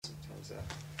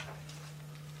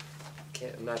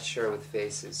I'm not sure with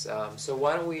faces. So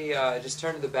why don't we just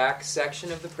turn to the back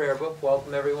section of the prayer book.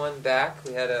 Welcome everyone back.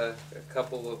 We had a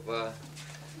couple of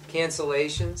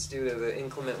cancellations due to the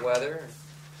inclement weather,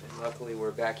 and luckily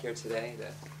we're back here today to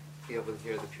be able to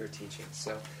hear the pure teachings.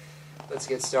 So let's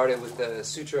get started with the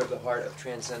Sutra of the Heart of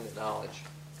Transcendent Knowledge.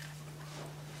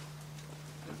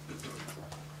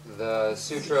 The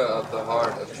Sutra of the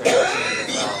Heart of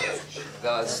Transcendent Knowledge.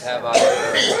 Thus have I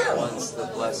heard once the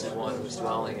Blessed One was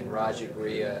dwelling in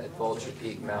Rajagriha at Vulture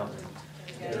Peak Mountain,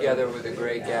 together with a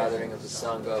great gathering of the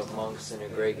Sangha of monks and a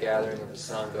great gathering of the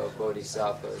Sangha of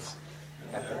bodhisattvas.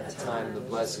 At that time, the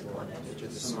Blessed One entered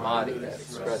the Samadhi that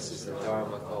expresses the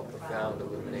Dharma called profound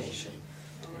illumination.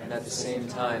 And at the same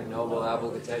time, noble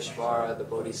Avalokiteshvara, the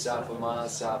Bodhisattva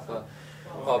Mahasattva,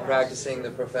 while practicing the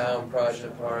profound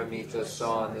Prajnaparamita,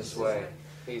 saw in this way.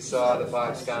 He saw the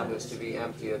five skandhas to be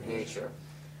empty of nature.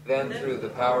 Then, through the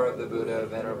power of the Buddha,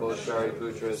 Venerable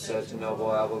Shariputra said to noble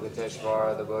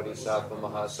Avalokiteshvara, the Bodhisattva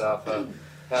Mahasattva,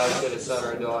 how should a son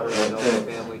or daughter of a noble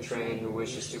family train who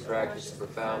wishes to practice the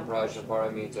profound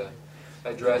Prajnaparamita?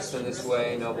 Addressed in this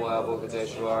way, noble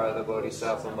Avalokiteshvara, the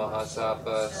Bodhisattva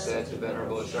Mahasattva, said to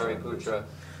Venerable Shariputra,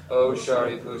 O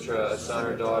Shariputra, a son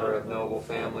or daughter of noble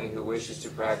family who wishes to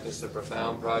practice the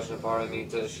profound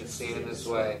Prajnaparamita should see in this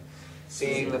way,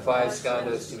 seeing the five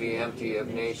skandhas to be empty of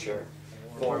nature.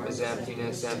 Form is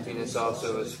emptiness, emptiness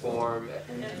also is form.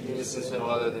 Emptiness is no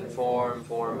other than form,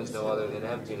 form is no other than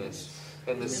emptiness.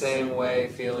 In the same way,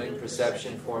 feeling,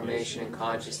 perception, formation, and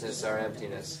consciousness are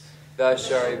emptiness. Thus,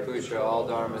 Shariputra, all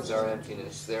dharmas are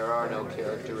emptiness. There are no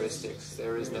characteristics.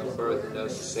 There is no birth and no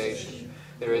cessation.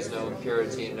 There is no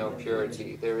impurity and no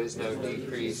purity. There is no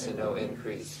decrease and no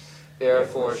increase.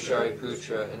 Therefore,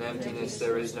 Shariputra, in emptiness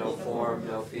there is no form,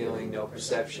 no feeling, no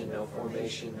perception, no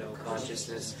formation, no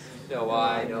consciousness, no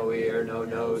eye, no ear, no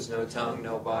nose, no tongue,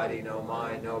 no body, no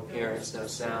mind, no appearance, no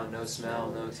sound, no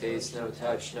smell, no taste, no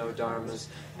touch, no dharmas,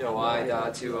 no eye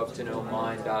dhatu up to no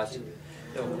mind dhatu,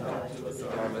 no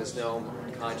dharmas, no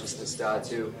consciousness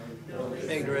dhatu,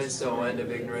 ignorance, no end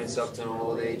of ignorance up to no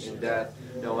old age and death,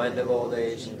 no end of old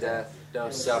age and death, no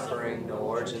suffering, no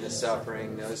origin of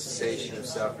suffering, no cessation of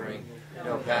suffering,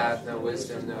 no path, no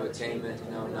wisdom, no attainment,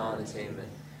 no non-attainment.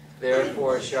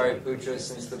 Therefore, Shariputra,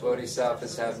 since the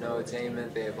bodhisattvas have no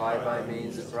attainment, they abide by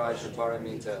means of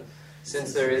Prajnaparamita.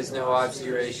 Since there is no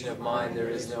obscuration of mind, there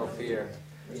is no fear.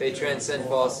 They transcend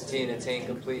falsity and attain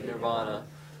complete nirvana.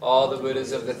 All the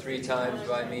Buddhas of the three times,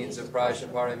 by means of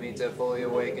Prajnaparamita, fully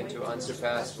awaken to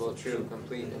unsurpassable, true,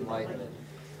 complete enlightenment.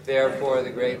 Therefore, the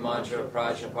great mantra of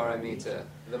Prajnaparamita,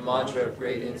 the mantra of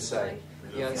great insight,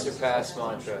 the unsurpassed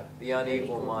mantra, the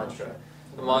unequal mantra,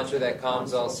 the mantra that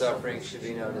calms all suffering should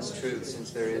be known as truth,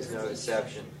 since there is no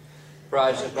deception.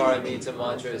 Prajnaparamita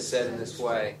mantra is said in this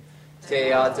way: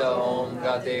 Te ata om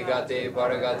gate gate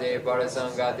paragate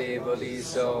parasangate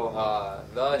bodhisoha.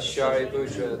 Thus,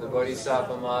 Shariputra, the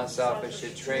Bodhisattva Mahasattva,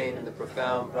 should train in the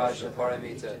profound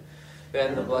Prajnaparamita.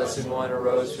 Then the Blessed One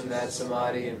arose from that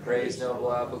samadhi and praised noble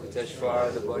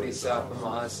Avalokiteshvara, the Bodhisattva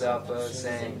Mahasattva,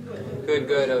 saying,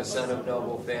 Good, O son of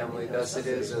noble family, thus it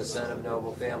is, O son of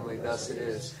noble family, thus it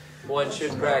is. One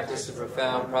should practice the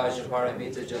profound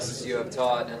Prajnaparamita just as you have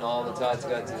taught, and all the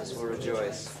Tathagatas will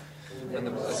rejoice. When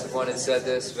the Blessed One had said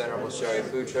this, Venerable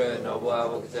Shariputra and noble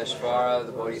Avalokiteshvara,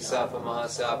 the Bodhisattva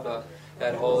Mahasattva,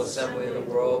 that whole assembly of the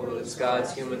world, with its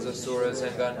gods, humans, asuras,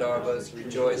 and Gandharvas,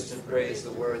 rejoiced and praised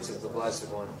the words of the Blessed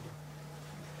One.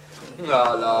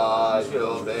 Ngala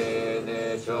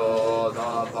shubene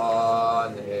chodapane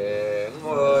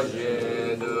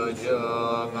ngoje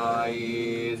dujo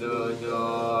ngai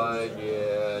dujo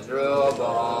jendra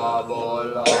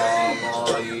babola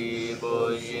mai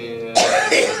boje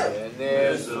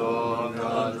neso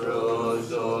ngandro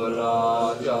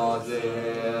zola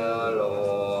jazelo.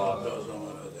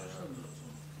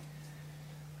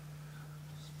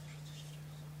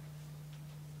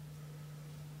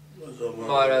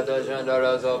 Marata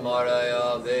Chandara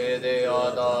Samaraya Vede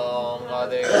Adam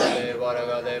Gade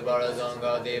Paragade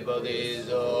Parasangati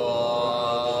Padiso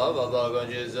Baba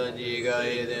Ganji Sanjiga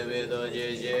Ede Vedo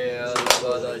Jeje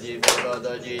Alabada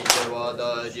Jipikata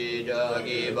Jishwada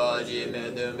Jijagi Baji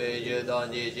Medumeje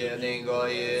Danji Jeninga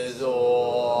Yezo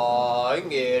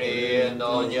Angiri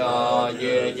Nanya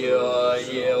Jeje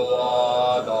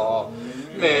Yewada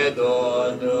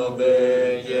Medo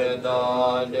Nube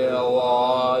Jena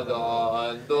Dewada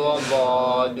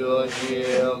Doma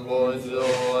Dujim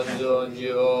Bunzun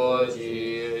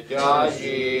Zunjoji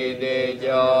Jashi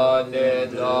Deja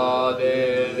Neda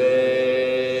Deveyo.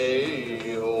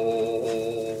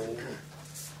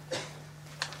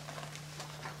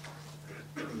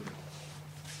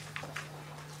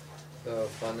 The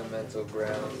fundamental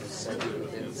ground is scented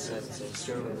with incense and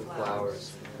strewn with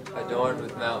flowers, adorned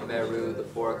with Mount Meru, the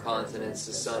four continents,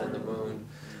 the sun and the moon.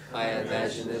 I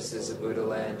imagine this as a Buddha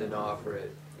land and offer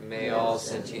it. May all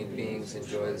sentient beings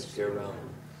enjoy this pure realm.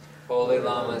 Holy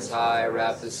Lamas high,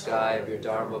 wrap the sky of your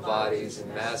Dharma bodies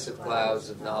in massive clouds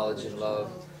of knowledge and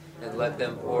love, and let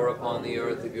them pour upon the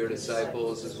earth of your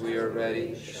disciples as we are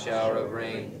ready, a shower of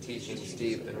rain, teachings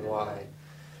deep and wide.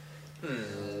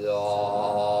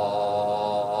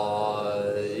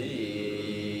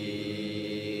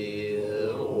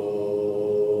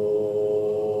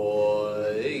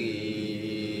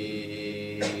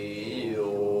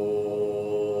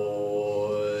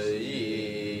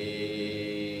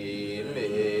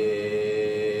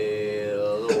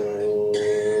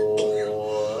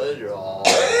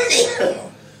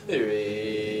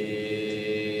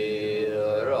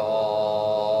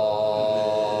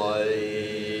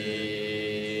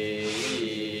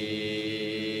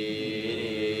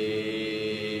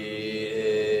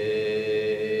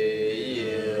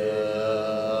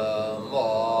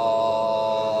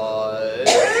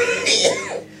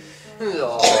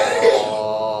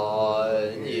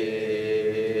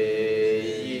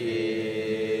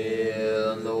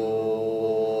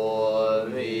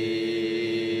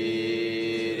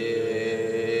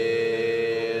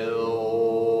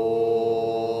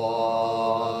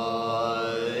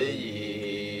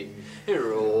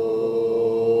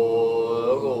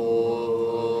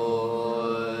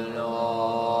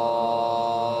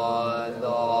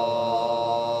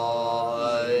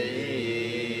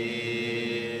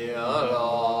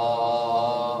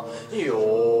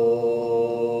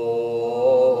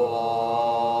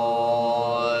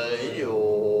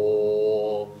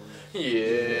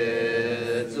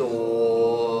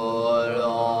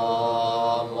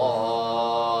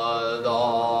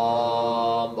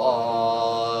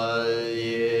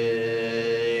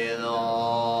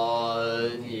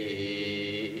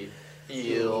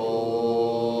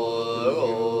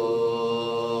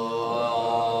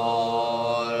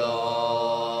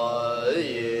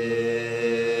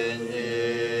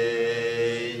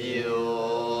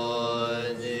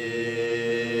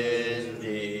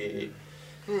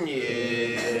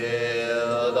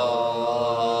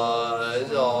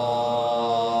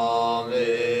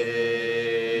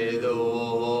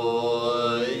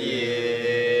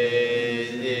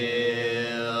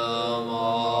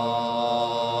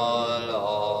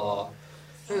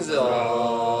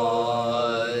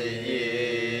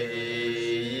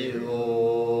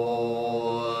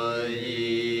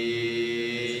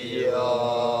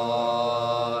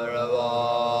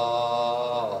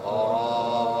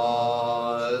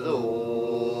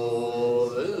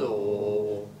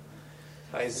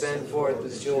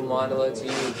 To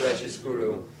you, precious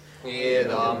Guru.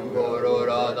 Yedam Guru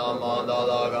Radha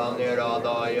Mandala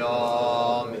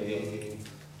Gamniradayami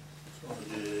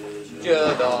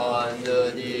Jadan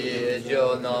Dadi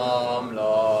Janam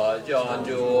La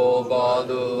Janju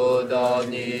Badu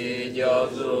Dani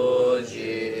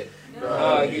Jazuji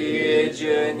Ragi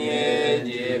Jani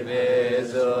Jibe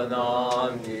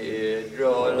Zanam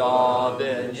Nidrola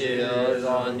Benji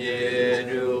Zani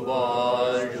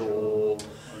Jubaju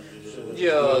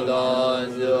Jadan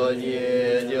Dani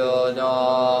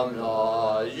Janam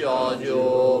La Janju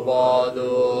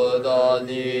Badu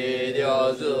Dani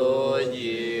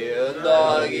Jazuji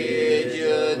Ragi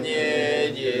Jani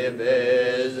Jibe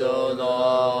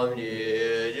Zanam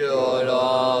Nidrola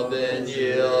Benji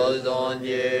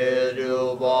Zani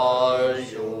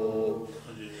Jubaju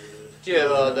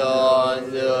Jadan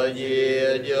Dani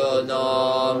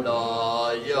Janam La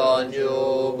Janju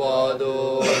Badu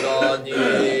Dani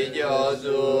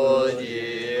Jazuji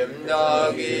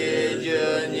Nagi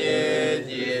Jani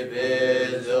Jibe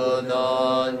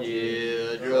Zanani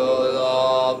Drola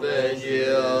Benji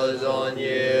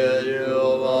Zani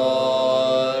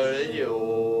Drovarjo.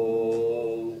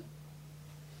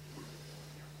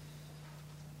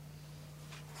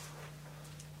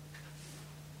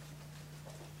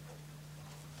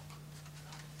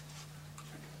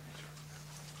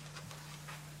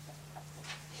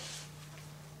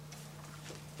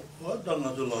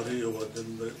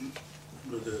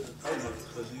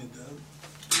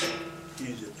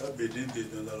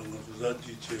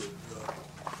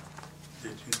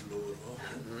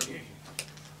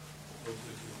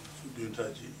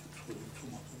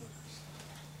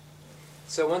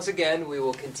 So once again, we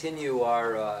will continue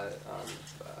our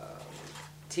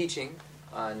teaching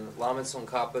on Lama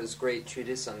Tsongkhapa's great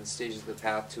treatise on the stages of the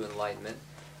path to enlightenment.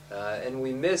 And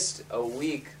we missed a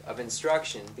week of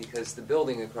instruction because the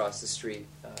building across the street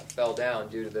fell down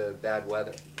due to the bad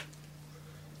weather.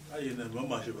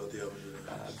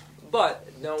 But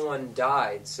no one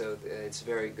died, so it's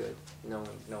very good. No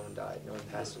one died. No one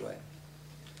passed away.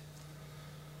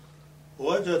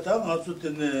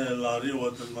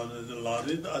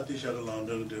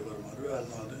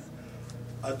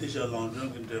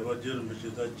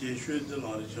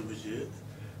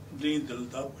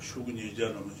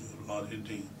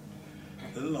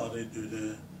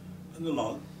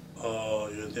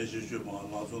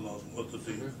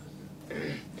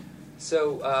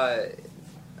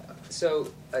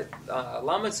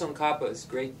 Lama Tsongkhapa's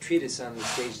great treatise on the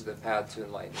stage of the path to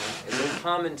enlightenment is a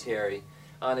commentary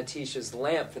on Atisha's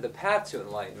lamp for the path to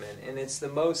enlightenment, and it's the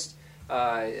most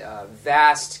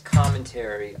vast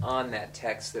commentary on that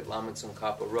text that Lama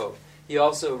Tsongkhapa wrote. He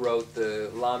also wrote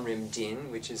the Lamrim Din,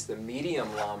 which is the medium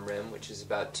Lamrim, which is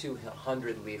about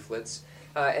 200 leaflets,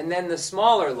 and then the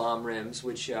smaller Lamrims,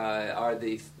 which are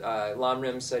the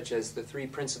Lamrims such as the three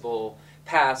principal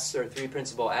paths or three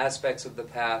principal aspects of the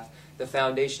path, the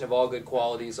foundation of all good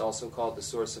qualities, also called the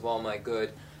source of all my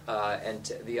good,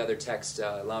 and the other text,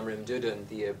 Lamrim Dudun,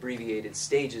 the abbreviated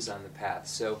stages on the path.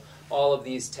 So all of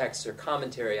these texts are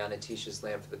commentary on Atisha's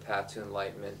lamp for the path to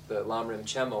enlightenment. The Lamrim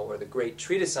Chenmo, or the great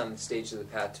treatise on the stage of the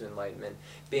path to enlightenment,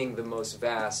 being the most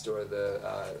vast, or the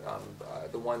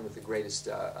one with the greatest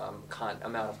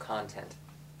amount of content.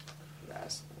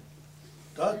 Vast.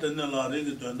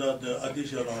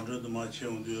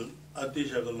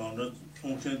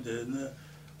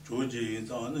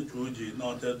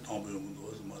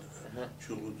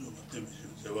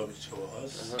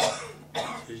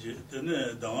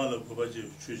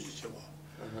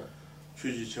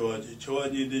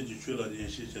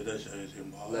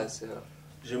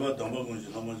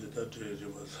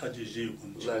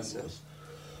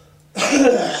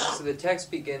 So the text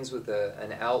begins with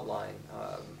an outline,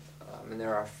 and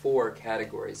there are four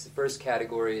categories. The first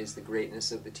category is the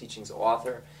greatness of the teaching's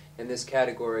author, and this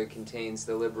category contains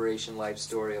the liberation life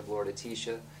story of Lord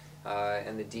Atisha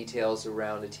and the details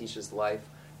around Atisha's life.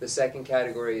 The second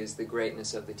category is the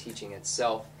greatness of the teaching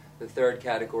itself. The third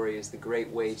category is the great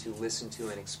way to listen to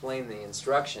and explain the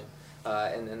instruction.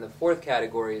 And then the fourth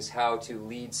category is how to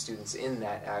lead students in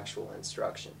that actual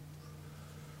instruction.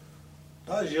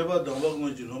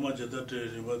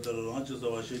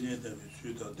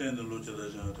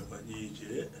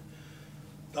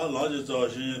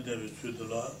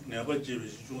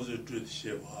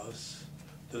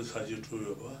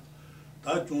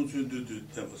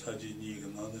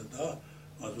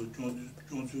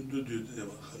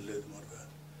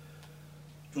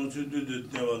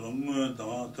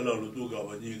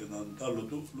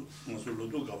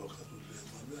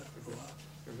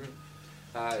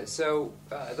 So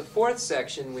the fourth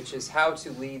section, which is how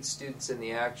to lead students in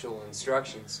the actual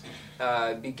instructions,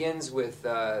 begins with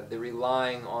the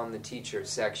relying on the teacher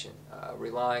section.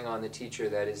 Relying on the teacher,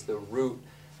 that is the root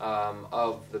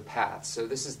of the path. So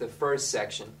this is the first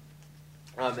section.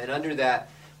 And under that,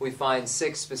 we find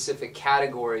 6 specific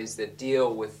categories that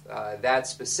deal with that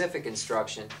specific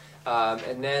instruction.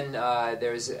 And then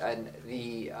there's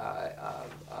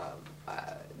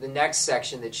the next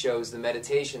section that shows the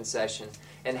meditation session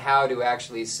and how to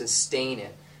actually sustain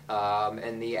it,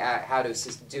 and how to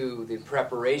do the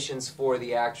preparations for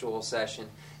the actual session,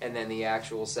 and then the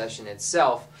actual session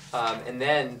itself. And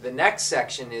then the next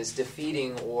section is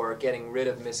defeating or getting rid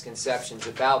of misconceptions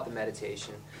about the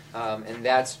meditation. And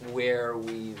that's where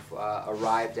we've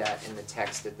arrived at in the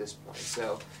text at this point.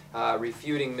 So,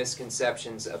 refuting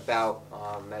misconceptions about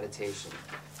meditation.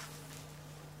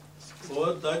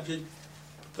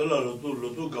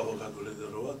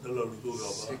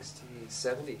 60,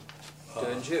 70.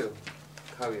 Dunju.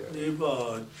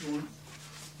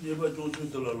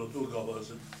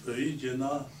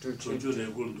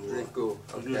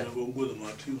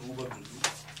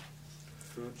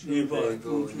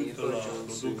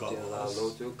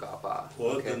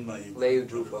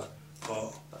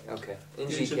 Okay.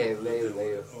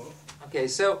 Okay,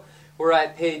 so we're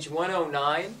at page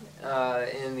 109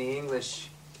 in the English,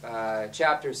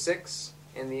 chapter 6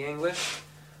 in the English,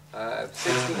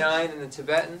 69 in the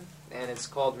Tibetan, and it's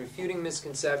called Refuting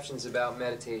Misconceptions About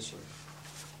Meditation.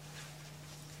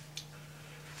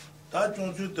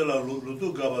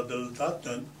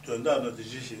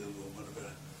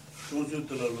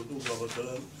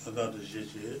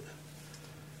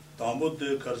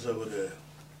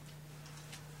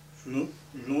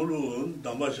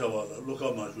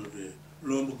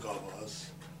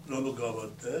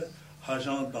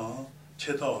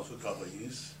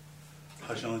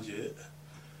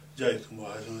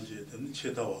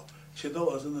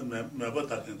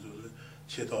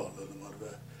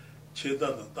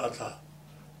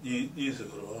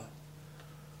 니스그로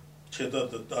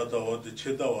체다도 다다와도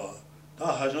체다와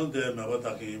다 하정대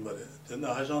매바다게 임바래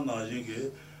된다 하정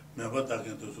나지게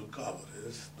매바다게도 좀 가버려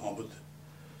동부터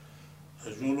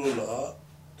중로라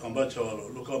동바차로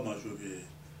루카마주비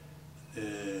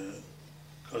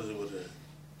가지고래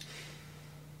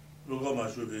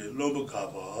루카마주비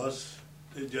로브카바스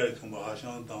대자이 뭐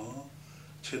하정당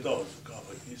체다와서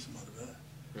가버 있으면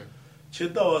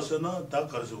체다와서나 다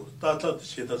가서 따따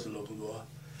체다서 로도와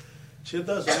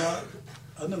체다서나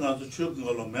아는 가서 추억은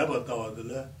걸로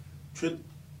매봤다와들래 추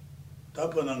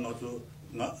답변한 것도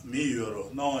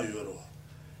미유로 나와유로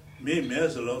미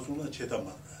매서로 손에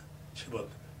체다만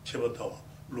체바타와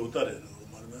로다래는 거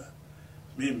말이야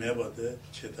미 매바데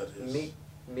체다래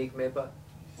미 매바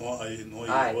노아이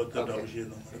왔다 다시는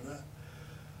말이야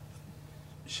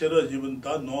싫어지면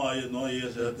다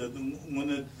노아이에서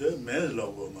문에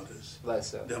매라고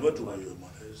말했어 내가 주어요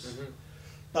말했어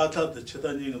따뜻해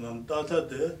체다니는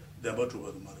따뜻해 내가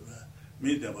주어도 말이야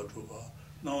미 내가 주어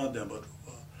나와 내가 주어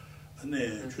아니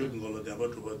최근 걸로 내가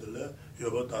주어들래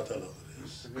여보 따뜻하라고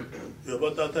그랬어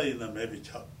여보 따뜻이나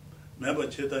매비차 매바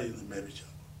체다이나 매비차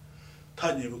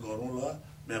타니고 걸어라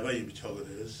매바 이비차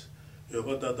그랬어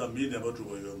여보 따뜻 미 내가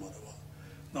주어요 말이야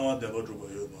나와 내가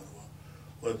주어요 말이야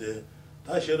어디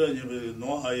다시는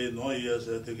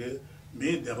노아이에서 되게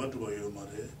미 내가 주어요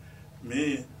말이야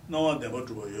미 나와 내가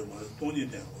주어요 말이야 돈이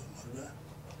되는 거 말이야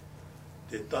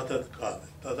대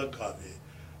따뜻하게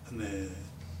네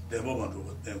내가만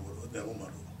주고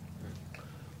내가만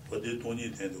어디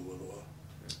돈이 되는 거로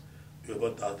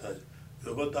여보 따뜻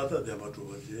내가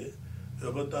주어지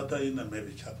여보 따뜻 있는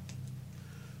매비차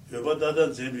여보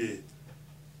따뜻 제비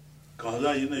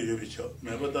강자 있는 여비차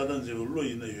매보 따뜻 제비 로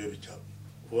있는 여비차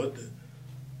어디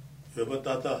여보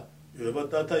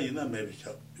따뜻 있는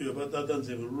매비차 여보 따뜻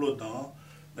제비 로다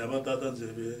매보 따뜻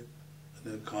제비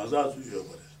강자 주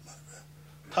여보래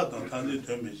타던 탄지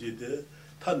되면지데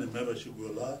탄는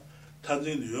매바시고라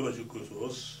탄진이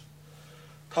여바시고소스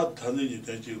타 탄진이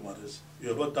되지 말았어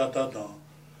여보 따뜻하다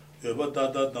여보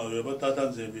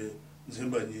따뜻한 제비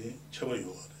zemбани чего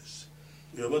юарес.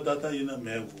 Йобатата ина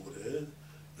мегуре.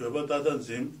 Йобатата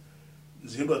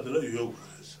зембатла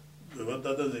югурес.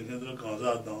 Йобатата земгендра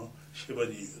канзадан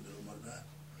шибани юдер марна.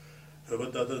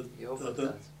 Йобатata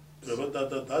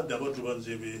та даба жубан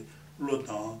земби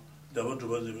лотан даба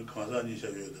жубан земби канзани ша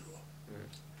юдер.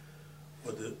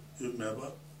 Вот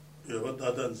юмеба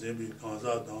Йобатата земби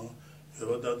канзадан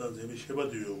Йобатата земби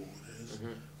шибadi югурес.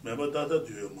 Мебатата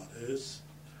юмарес.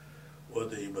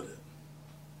 Вот именно.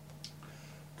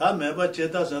 다 매바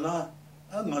제다서나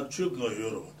안 죽어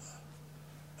요로다.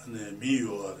 아니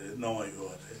미요아래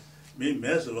나와요아래. 미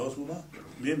매슬로스나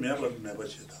미 매바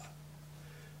제다.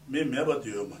 미 매바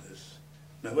디요 말레스.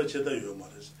 매바 제다 요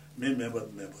말레스. 미 매바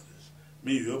매바레스.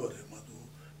 미 요바레 마도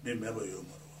미 매바 요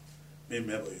마로. 미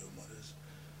매바 요 말레스.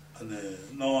 아니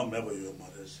나와 매바 요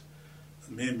말레스.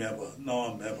 미 매바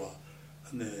나와 매바.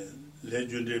 아니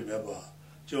레준데 매바.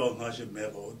 저 가시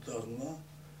매바 어떠나?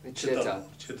 체다.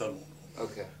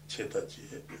 Okay. 체다지.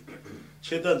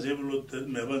 체다 제불로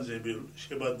매번 제불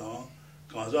쉐바다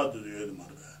가자도 요를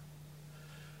말아.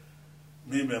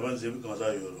 매 매번 제불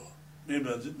가자 요로.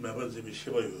 매번 제불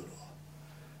쉐바 요로.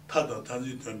 타다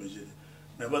단지 되면지.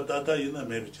 매번 따다 있나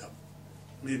매비자.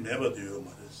 매 매버도 요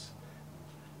말았어.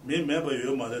 매 매버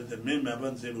요 말한테 매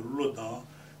매번 제불로 다.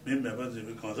 매 매번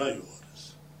제불 가자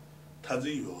요랬어.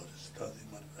 타지 요랬어. 타지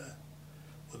말아.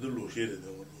 어디 로시에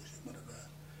되는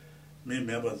미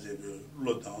매번제비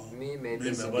로당 미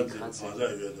매번제 가자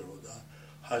요들로다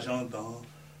하상당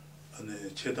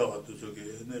아니 체다와도 저게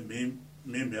미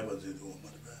매번제도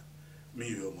말이야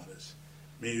미요 말았어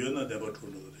미요나 대버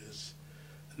주는 거랬어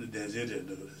근데 대제되는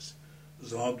거랬어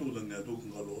자도도 내도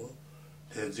그걸로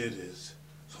대제됐어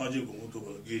사지 공부도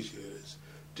벌게 시랬어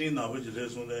띵나버지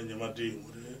레송에 님한테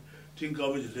우리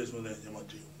띵가버지 레송에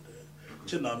님한테 우리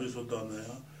제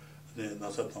나비소다네요 네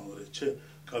나사탕 그랬지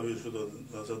가비수도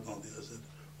나서 당대에서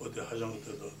어디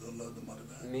하장도 나도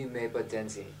말이야. 미 매바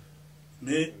댄지.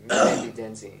 미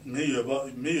댄지. 미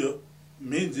여번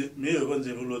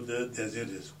제불로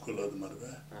댄지레스 콜라도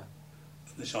말이야.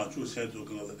 근데 샤추 센도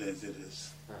그거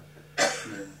댄지레스. 네.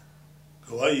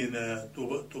 그와이네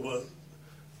도바다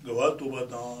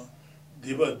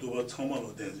디바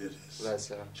참말로 댄지레스.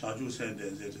 맞아. 샤추 센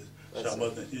댄지레스.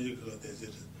 샤바다 이제 그거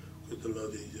댄지레스.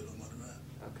 그들로 이제로 말이야.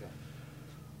 Okay.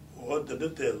 What did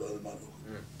it tell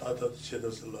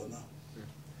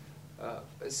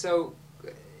So,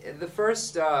 the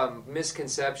first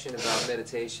misconception about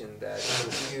meditation that is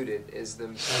refuted is the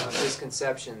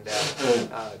misconception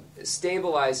that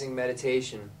stabilizing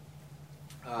meditation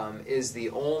is the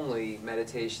only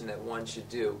meditation that one should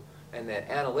do. and that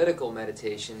analytical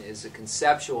meditation is a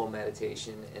conceptual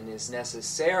meditation and is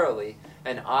necessarily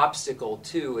an obstacle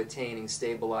to attaining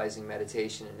stabilizing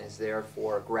meditation and is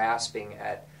therefore grasping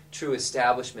at true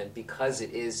establishment because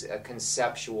it is a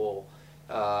conceptual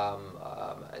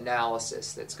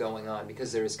analysis that's going on.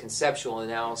 Because there is conceptual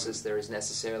analysis, there is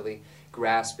necessarily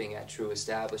grasping at true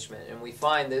establishment. And we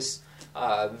find this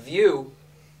view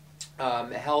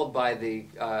held by the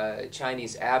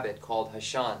Chinese abbot called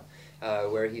Hashan,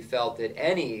 where he felt that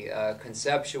any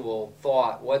conceptual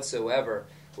thought whatsoever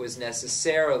was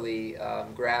necessarily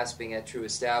grasping at true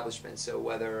establishment. So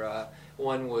whether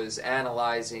one was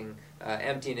analyzing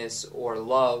emptiness or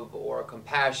love or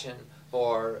compassion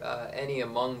or any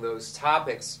among those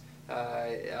topics,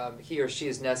 he or she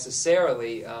is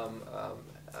necessarily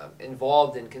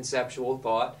involved in conceptual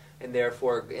thought and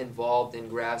therefore involved in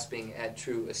grasping at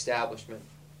true establishment.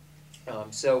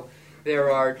 So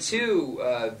there are two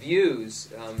views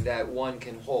that one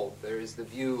can hold. There is the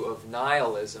view of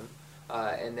nihilism,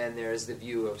 and then there is the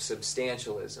view of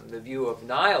substantialism. The view of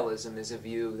nihilism is a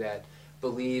view that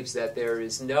believes that there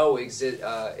is no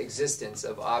existence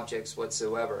of objects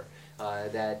whatsoever.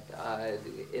 That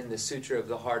in the Sutra of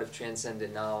the Heart of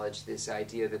Transcendent Knowledge, this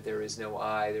idea that there is no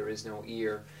eye, there is no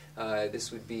ear,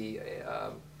 this would be,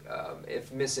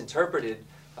 if misinterpreted,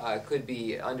 could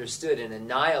be understood in a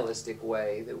nihilistic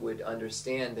way that would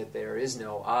understand that there is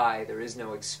no I, there is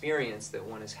no experience that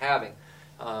one is having.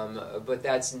 But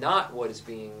that's not what is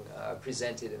being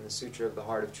presented in the Sutra of the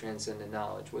Heart of Transcendent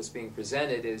Knowledge. What's being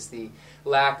presented is the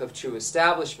lack of true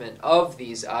establishment of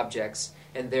these objects,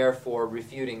 and therefore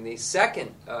refuting the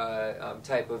second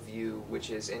type of view, which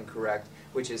is incorrect,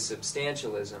 which is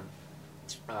substantialism.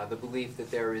 The belief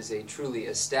that there is a truly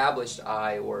established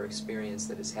I or experience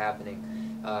that is happening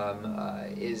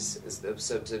is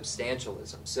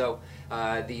substantialism. So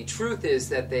the truth is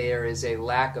that there is a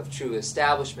lack of true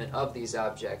establishment of these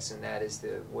objects, and that is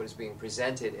what is being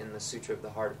presented in the Sutra of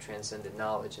the Heart of Transcendent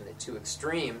Knowledge. And the two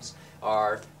extremes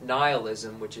are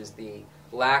nihilism, which is the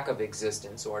lack of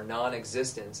existence or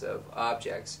non-existence of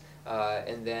objects,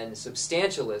 and then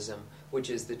substantialism, which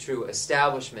is the true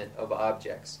establishment of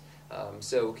objects.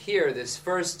 So here, this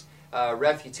first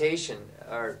refutation,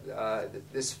 or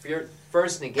this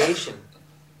first negation,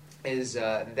 is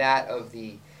that of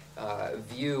the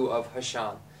view of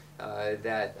Hashan,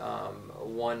 that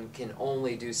one can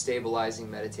only do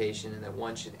stabilizing meditation, and that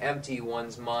one should empty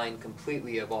one's mind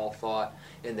completely of all thought,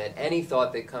 and that any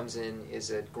thought that comes in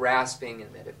is a grasping,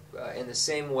 and that if, in the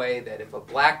same way that if a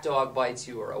black dog bites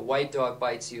you or a white dog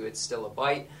bites you, it's still a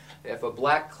bite. If a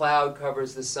black cloud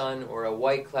covers the sun or a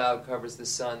white cloud covers the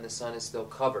sun is still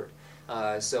covered.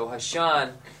 So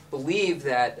Hashan believed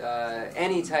that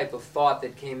any type of thought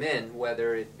that came in,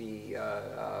 whether it be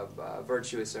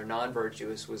virtuous or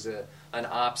non-virtuous, was an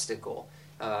obstacle,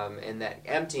 and that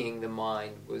emptying the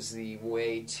mind was the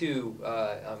way to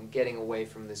getting away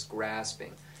from this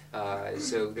grasping.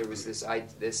 So there was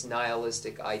this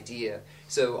nihilistic idea.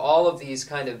 So all of these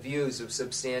kind of views of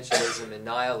substantialism and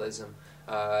nihilism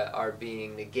are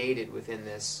being negated within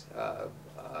this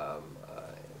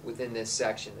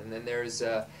section. And then there's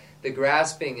the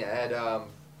grasping at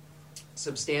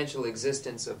substantial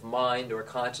existence of mind or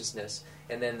consciousness,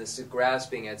 and then the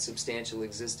grasping at substantial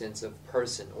existence of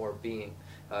person or being.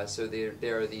 So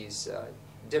there are these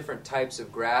different types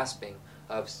of grasping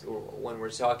when we're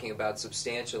talking about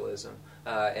substantialism,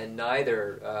 and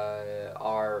neither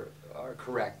are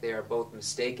correct. They are both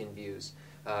mistaken views.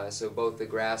 So both the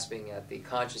grasping at the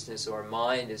consciousness or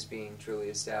mind as being truly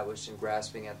established and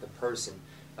grasping at the person,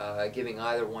 giving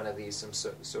either one of these some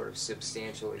sort of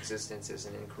substantial existence is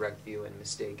an incorrect view and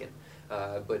mistaken.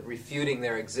 But refuting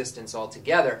their existence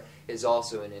altogether is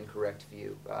also an incorrect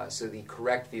view. So the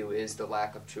correct view is the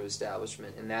lack of true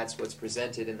establishment, and that's what's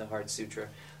presented in the Heart Sutra,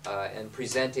 and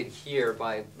presented here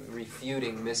by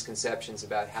refuting misconceptions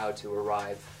about how to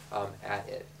arrive at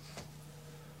it.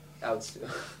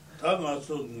 Tā ngā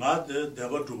sū ngā te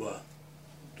dēba chūpa,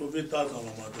 tūpi tā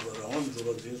tāma mā tūpa, rāwan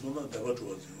chūpa zīngsū na dēba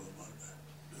chūpa zīngwa mā rā,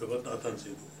 bēba tā tā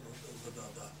zīngwa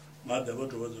rā, ngā dēba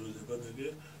chūpa zīngwa zīngwa tēki,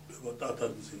 bēba tā tā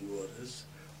zīngwa rēs,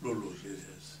 lū lū shī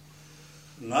rēs.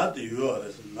 Ngā te yuwa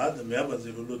rēs, ngā te mēba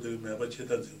zīngwa lū tēki, mēba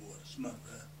chētā zīngwa rēs mā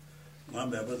rā, ngā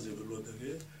mēba zīngwa lū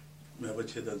tēki, mēba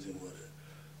chētā zīngwa rē,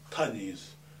 tā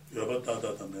nīs, yuwa tā tā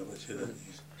tā mēba chētā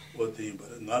nīs, wā tēki bā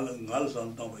rē, ngā lā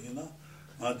sāng tāng bā yinā,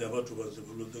 ngā dēba chūpa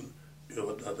zīngwa tēng,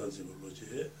 yuwa tātā zīngwa lō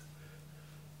chē,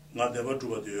 ngā dēba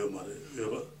chūpa tē yuwa mā rē,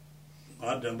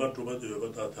 ngā dēba chūpa tē yuwa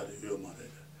tātā rē yuwa mā rē,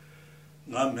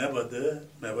 ngā mēba tē,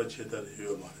 mēba chētā rē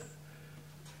yuwa mā rē,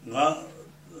 ngā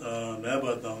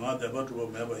mēba tā, ngā dēba chūpa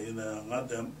mēba yinā, ngā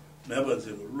mēba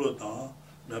zīngwa lō tā,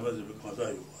 mēba zibi kānsā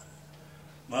yuwa.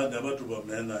 Ngā dēba chūpa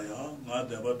mēnā yā, ngā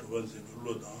dēba chūpa zibi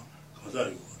lō tāng kānsā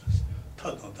yuwa. Tā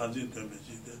tāng tānzīn tēmē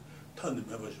jīde, tā nī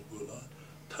mēba shūku lā,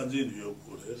 tānzīn yuwa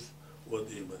gu rēs, wā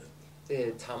tī yīmba rē.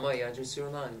 Tāma yāñchū sū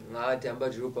nā, ngā dēba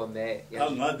chūpa mē.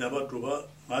 Ngā dēba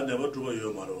chūpa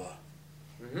yuwa marwa.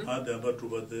 Ngā dēba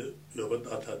chūpa tē yuwa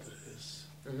tātā tē rēs.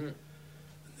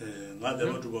 Ngā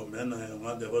dēba chūpa mēnā yā,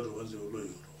 ngā dēba chūpa zibi lō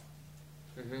yuwa.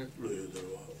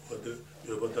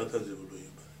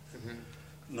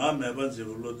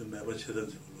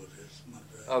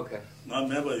 Okay.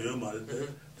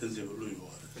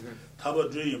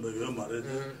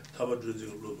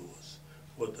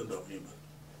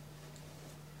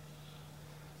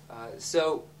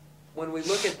 So when we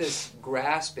look at this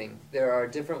grasping, there are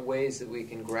different ways that we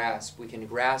can grasp. We can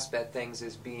grasp at things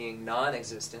as being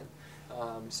non-existent,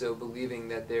 so believing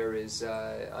that there is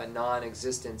a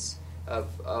non-existence of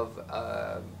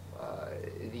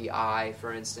the I,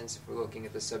 for instance, if we're looking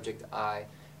at the subject I.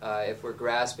 If we're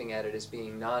grasping at it as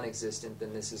being non-existent,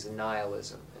 then this is a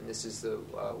nihilism, and this is the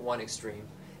one extreme.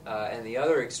 And the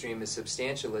other extreme is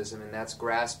substantialism, and that's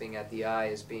grasping at the I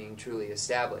as being truly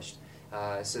established.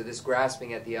 So this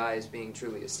grasping at the I as being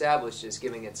truly established is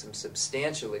giving it some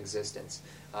substantial existence.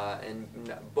 And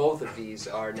both of these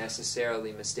are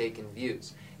necessarily mistaken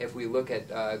views. If we look at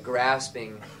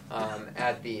grasping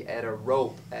at a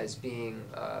rope as being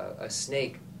a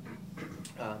snake,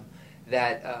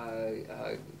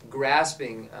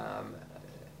 grasping,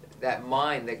 that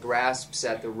mind that grasps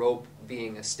at the rope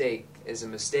being a stake is a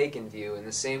mistaken view, in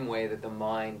the same way that the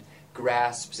mind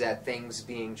grasps at things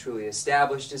being truly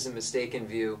established is a mistaken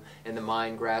view, and the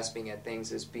mind grasping at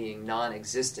things as being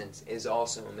non-existent is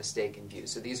also a mistaken view.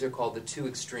 So these are called the two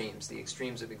extremes, the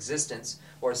extremes of existence,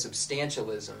 or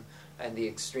substantialism, and the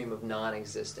extreme of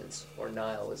non-existence, or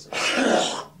nihilism.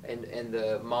 And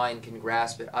the mind can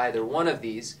grasp at either one of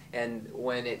these, and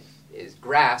when it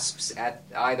grasps at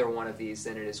either one of these,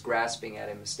 then it is grasping at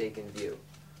a mistaken view.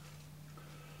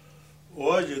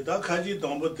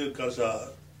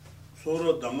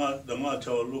 Soro danga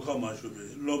chawa luka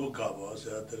mashubi lobu kaba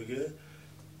saya terge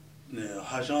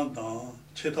hashan tang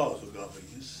cheta osu kaba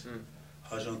yins.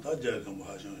 Hashan ta jayakamba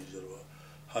hashan yinjirwa.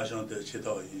 Hashan te cheta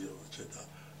yinjirwa cheta.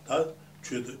 Ta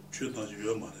chutang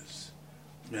yuwa ma res.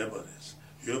 Meba res.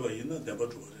 Yuwa yinna deba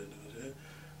chuba re.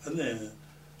 Ane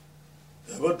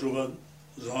deba chuba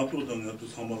zantu danga tu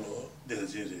samalo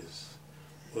denzin res.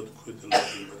 Wad kuidin lo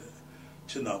yinba re.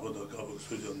 Chinaboda kaba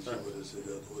sujan jiba re se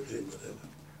wad yinba re.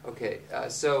 Okay,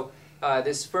 so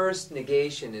this first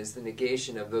negation is the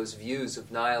negation of those views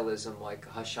of nihilism like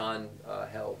Hashan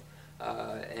held.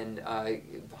 And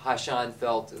Hashan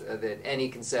felt that any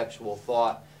conceptual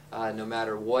thought, no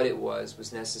matter what it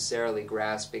was necessarily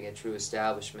grasping at true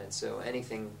establishment. So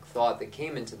anything thought that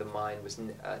came into the mind was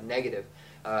negative.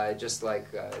 Just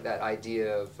like that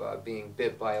idea of being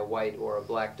bit by a white or a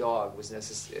black dog was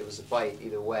it was a bite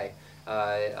either way.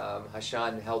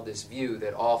 Hashan held this view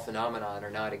that all phenomena are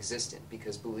not existent,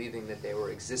 because believing that they were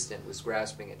existent was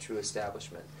grasping at true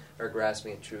establishment, or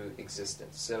grasping at true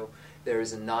existence. So there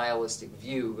is a nihilistic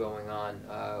view going on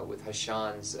with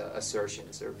Hashan's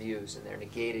assertions or views, and they're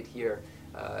negated here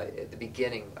at the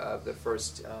beginning of the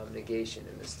first negation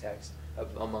in this text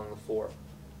among the four.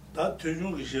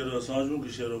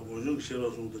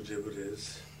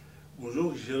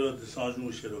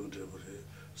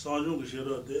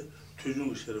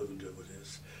 Tujung shero kunde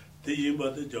bores. Te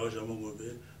yimba te jawa shama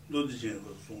gobe nodi jen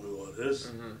ko sungwe wares.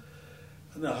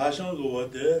 Ane hashan go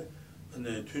wate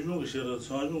ane tujung shero,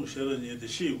 sanjung shero ni te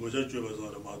shi goja joba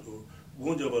zangara madu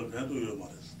gonja bal pendu yo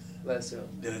mares. Leso.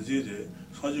 Denzi re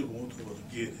sanji gongu to bado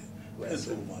gire.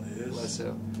 Leso mares.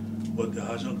 Leso. Wate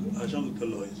hashan ko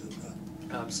talo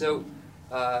izata. So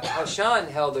Hashan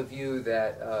held a view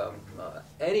that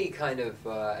any kind of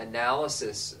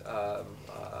analysis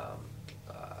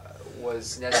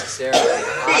was necessarily an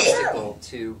obstacle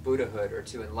to Buddhahood or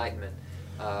to enlightenment.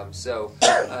 So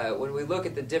when we look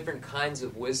at the different kinds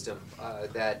of wisdom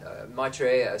that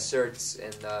Maitreya asserts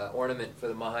in the ornament for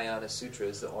the Mahayana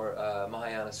Sutras, the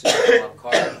Mahayana Sutra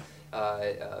Alamkara,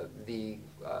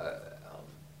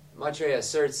 Maitreya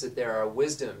asserts that there are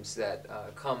wisdoms that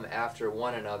come after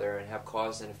one another and have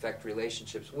cause and effect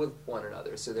relationships with one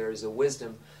another. So there is a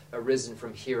wisdom arisen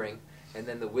from hearing, and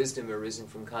then the wisdom arisen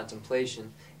from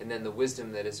contemplation, and then the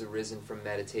wisdom that has arisen from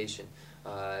meditation.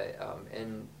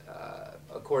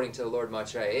 According to Lord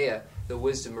Maitreya, the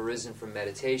wisdom arisen from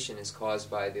meditation is caused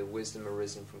by the wisdom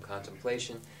arisen from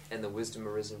contemplation, and the wisdom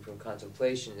arisen from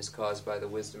contemplation is caused by the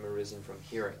wisdom arisen from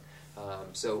hearing.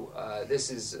 This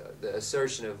is the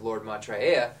assertion of Lord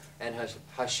Maitreya, and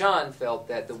Hashan felt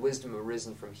that the wisdom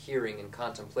arisen from hearing and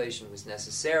contemplation was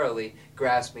necessarily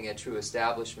grasping at true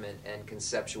establishment and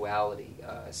conceptuality.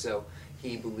 So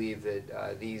he believed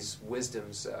that these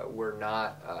wisdoms were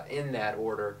not in that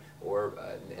order or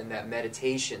in that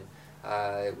meditation.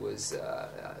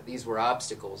 These were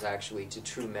obstacles, actually, to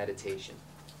true meditation.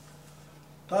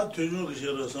 다 뒤중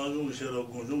시로 상중 시로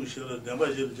공중 시로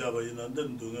대바실 잡아이나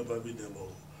넌동에 밥이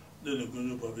되고 너는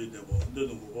군주 밥이 되고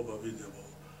너는 고고 밥이 되고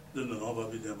너는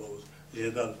밥이 되고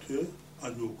예달 튀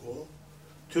아주고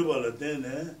튀발에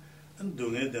되네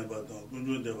동에 대바도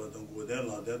군주 대바도 고대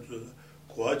라데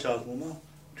고아 차소나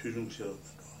뒤중 시로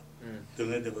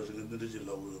동에 대바서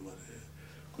늘지라고 말해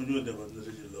군주 대바도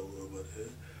늘지라고 말해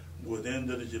고대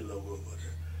늘지라고 말해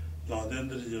라데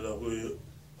늘지라고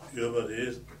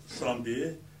여버리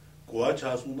삼비 고아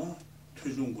차수나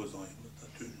투중 고상입니다.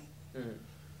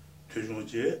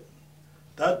 투중제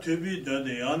다 투비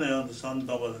되는 야나야도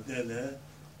산다발 되네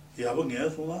야봉에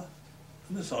소나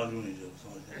근데 사중이죠.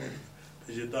 사중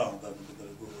이제 다음다도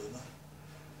그러고나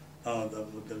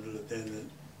다음다도 되는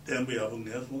tempo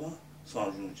야봉에 소나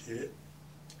사중제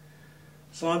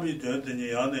삼비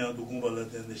되는 야나야도 공부할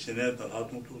때는 신에다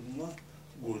하통투나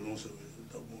고중서다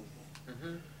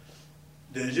고중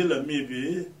Tenzin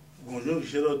maybe Gonjung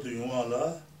Shiro to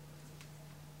Yungala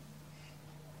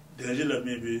Tenzin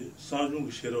maybe Sanjung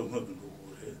Shiro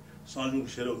Sanjung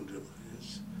Shiro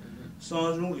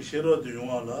Sanjung Shiro to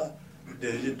Yungala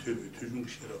Tenzin Tujung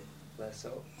Shiro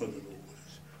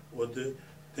what the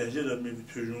Tenzin maybe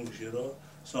Tujung Shiro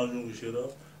Sanjung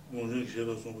Shiro Gonjung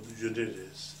Shiro some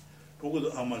Jundes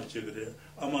Pogo Amal Chigre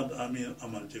Amad Amin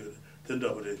Amal Chigre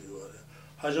Tendabare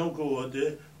하정고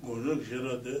어디 고능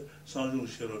시러데 상중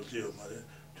시러 지어 말에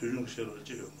두중 시러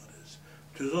지어 말에서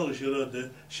두중 시러데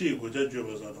시고자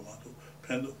줘봐서도 마도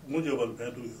팬도 문제발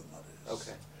팬도 말에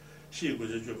오케이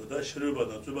시고자 줘보다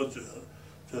시르바다 줘봐줘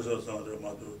저서 상대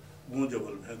마도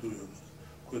문제발 팬도 말에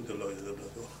그들로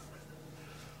해서도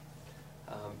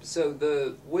So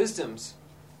the wisdoms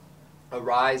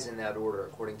arise in that order,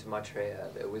 according to Maitreya.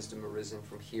 The wisdom arisen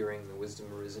from hearing, the wisdom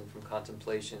arisen from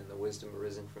contemplation, and the wisdom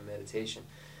arisen from meditation.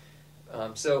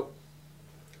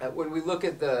 When we look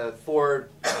at the four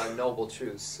noble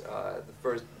truths, the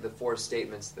first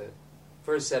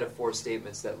set of four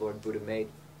statements that Lord Buddha made,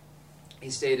 he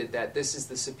stated that this is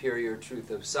the superior truth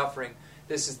of suffering,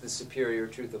 this is the superior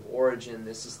truth of origin,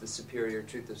 this is the superior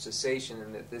truth of cessation,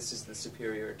 and that this is the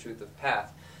superior truth of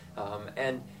path.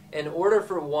 And in order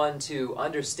for one to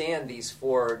understand these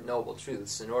four noble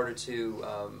truths, in order to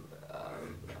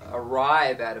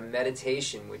arrive at a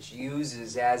meditation which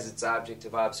uses as its object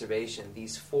of observation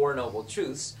these four noble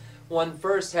truths, one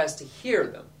first has to hear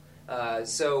them.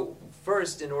 So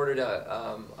first, in order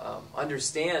to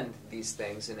understand these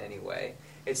things in any way,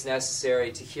 it's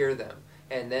necessary to hear them.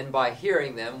 And then by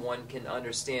hearing them, one can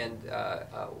understand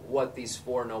what these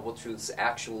four noble truths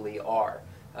actually are.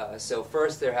 So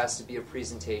first there has to be a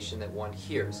presentation that one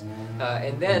hears.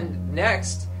 And then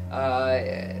next,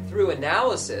 through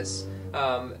analysis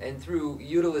and through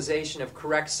utilization of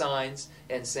correct signs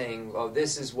and saying, oh,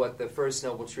 this is what the first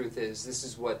noble truth is, this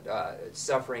is what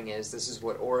suffering is, this is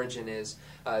what origin is,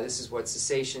 this is what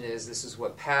cessation is, this is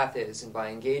what path is, and by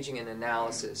engaging in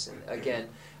analysis and again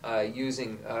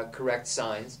using correct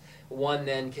signs, one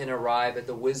then can arrive at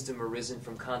the wisdom arisen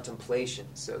from contemplation.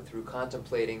 So through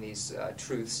contemplating these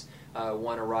truths,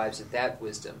 one arrives at that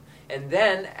wisdom. And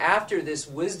then after this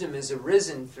wisdom is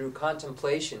arisen through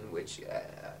contemplation,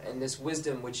 and this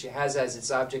wisdom which has as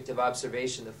its object of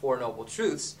observation the Four Noble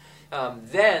Truths,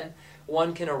 then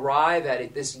one can arrive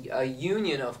at this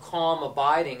union of calm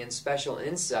abiding and special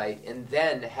insight, and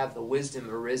then have the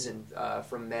wisdom arisen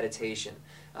from meditation.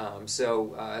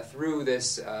 Through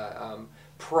this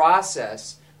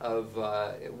process of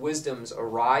wisdoms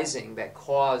arising that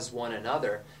cause one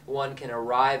another, one can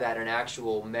arrive at an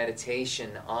actual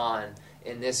meditation on,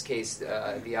 in this case,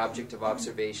 the object of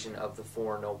observation of the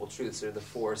Four Noble Truths, or the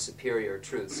Four Superior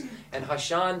Truths. And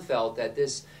Hashan felt that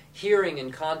this hearing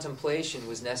and contemplation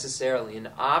was necessarily an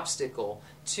obstacle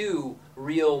to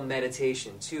real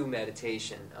meditation,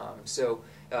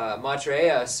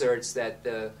 Maitreya asserts that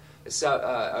the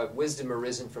wisdom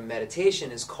arisen from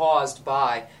meditation is caused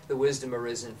by the wisdom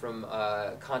arisen from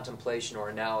contemplation or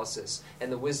analysis,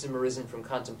 and the wisdom arisen from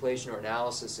contemplation or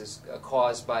analysis is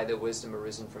caused by the wisdom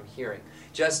arisen from hearing.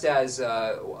 Just as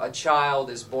a child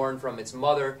is born from its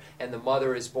mother, and the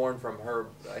mother is born from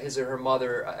his or her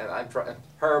mother,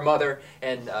 her mother,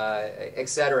 and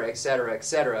etc., etc.,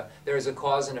 etc. There is a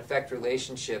cause and effect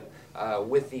relationship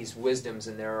with these wisdoms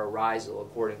and their arisal,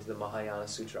 according to the Mahayana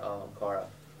Sutra Alamkara.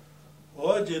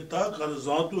 어제 다 가서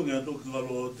zantu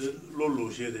그걸로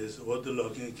로로시데스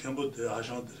어들로긴 캠보데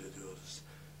하상들에도스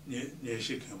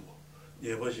네시 캠보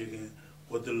예바시긴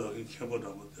어들로긴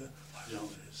캠보다부터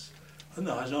하상들에스 근데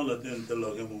하상을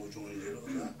때들로긴 뭐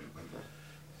중요해요.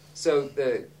 So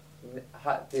the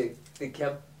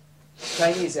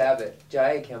Chinese abbot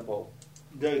Jaya Kempo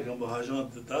Jaya Kempo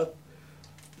하상들 다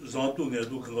zantu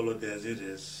그걸로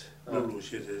대지데스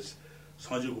로로시데스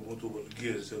산지고 모두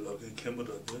게르슬로긴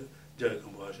캠보다데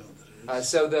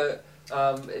so the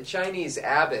Chinese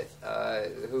abbot,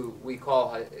 who we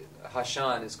call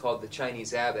Hashan, is called the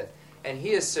Chinese abbot, and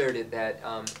he asserted that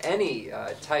any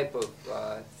type of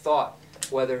thought,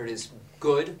 whether it is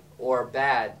good or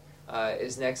bad,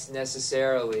 is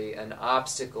necessarily an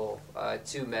obstacle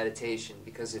to meditation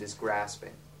because it is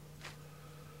grasping.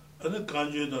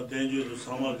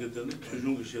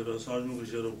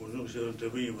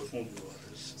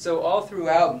 So all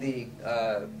throughout the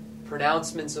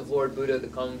pronouncements of Lord Buddha, the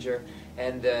Khensur,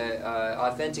 and the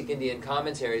authentic Indian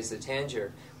commentaries, the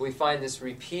Tanjur, we find this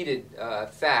repeated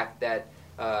fact that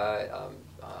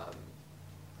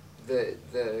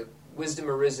the wisdom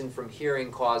arisen from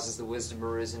hearing causes the wisdom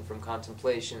arisen from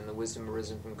contemplation, and the wisdom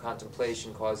arisen from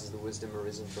contemplation causes the wisdom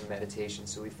arisen from meditation.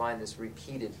 So we find this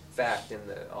repeated fact in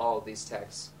all of these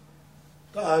texts.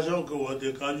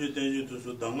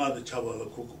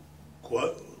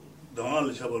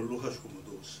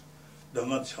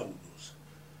 당아 참도스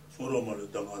소로마를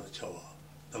당아도 차와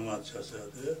당아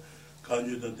차서야데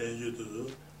간주도 대주도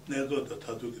내가도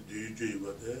다도기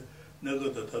뒤주의바데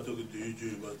내가도 다도기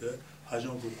뒤주의바데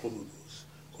하정도 고무도스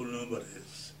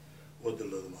콜럼바레스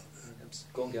어들러마데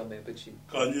공경매 붙이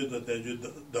간주도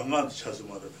대주도 당아 차서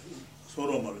말아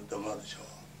소로마를 당아도 차와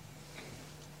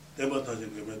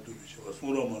대바타진 게면 두비셔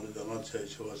소로마를 당아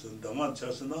차셔서 당아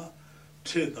차서나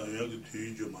최단 여기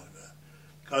뒤주 말아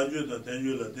간주도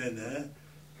대주를 되네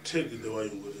책이 되어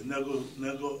있는 거래.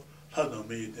 내가 하다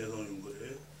매일 대상 용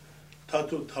거래.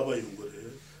 타도 타바 용 거래.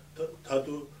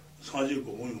 타도 상지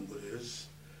공용 용 거래.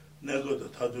 내가도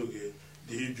타도게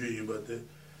디주의 바데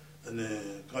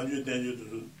네 간주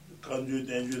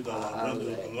대주도 나라도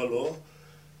그걸로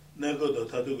내가도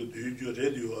타도게 디주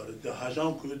레디오를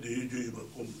하상 그 디주의 바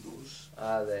공도스.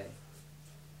 네.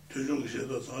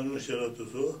 투중시에도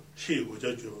상중시에도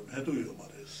시고자 좀 해도요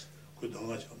말했어. 그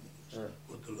당아 참.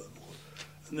 어떨라고.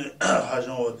 네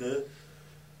하정어데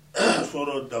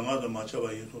서로 당아도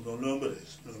맞춰봐 인소도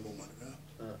넘버레스 넘버 말이야.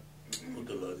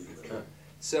 어떨라고.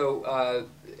 So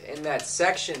in that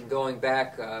section going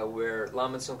back where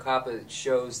Lama Tsongkhapa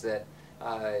shows that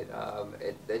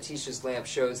the teacher's lamp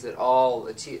shows that all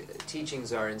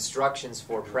teachings are instructions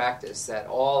for practice, that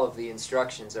all of the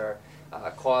instructions are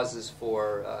causes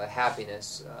for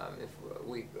happiness. If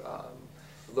we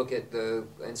look at the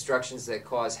instructions that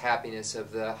cause happiness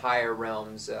of the higher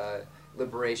realms,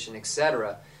 liberation,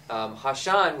 etc.,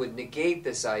 Hashan would negate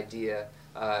this idea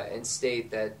and state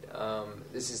that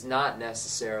this is not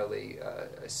necessarily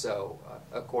so,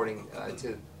 according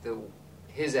to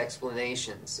his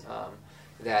explanations,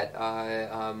 that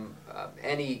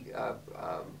any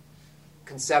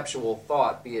conceptual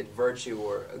thought, be it virtue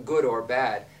or good or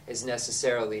bad, is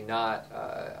necessarily not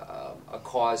a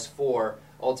cause for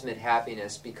ultimate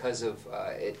happiness because of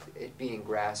it being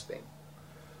grasping.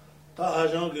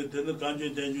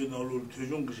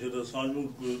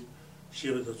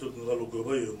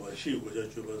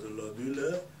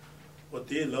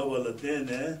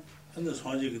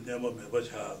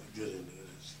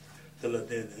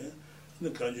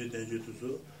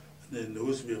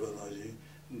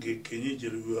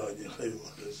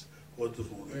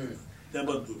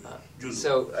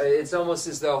 So it's almost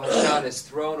as though Hashan has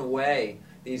thrown away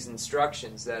these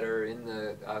instructions that are in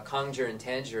the Khensur and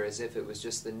Tanjur as if it was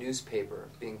just the newspaper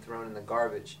being thrown in the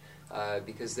garbage,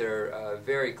 because there are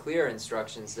very clear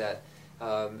instructions that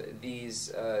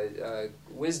these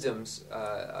wisdoms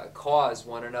cause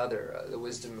one another. The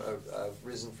wisdom of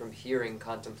risen from hearing,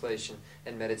 contemplation,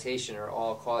 and meditation are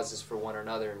all causes for one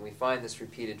another, and we find this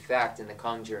repeated fact in the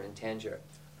Khensur and Tanjur.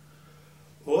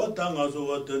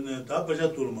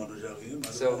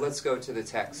 So let's go to the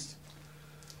text.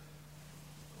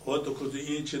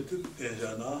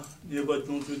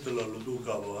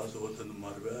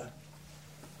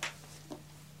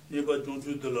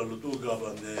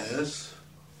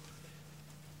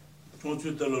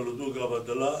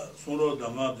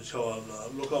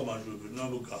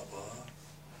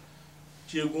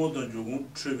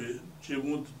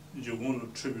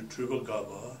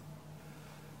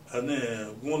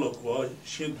 ane gongla kwa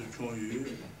shintu chungyu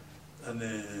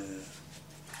ane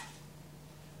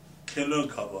kenlun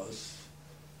kabas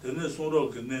tene sonro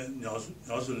kene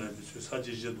nyasu lembi su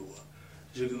saji jidwa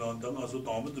지금 당가서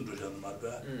담부도 주잖아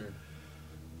말봐.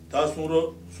 다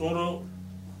손으로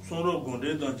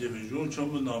군대단 집에 용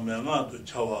전부 나면아도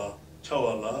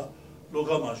차와라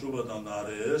로카마 슈바단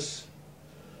나레스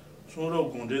손으로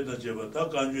군대단 집에 다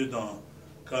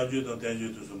간주단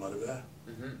대주도 말봐.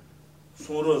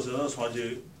 손으로서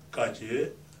사지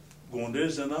같이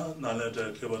군대에서나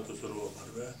나라자 개발도 서로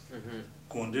말봐.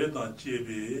 군대단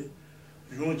집에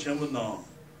용 전부 나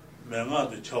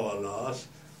명아도 차와라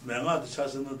명아도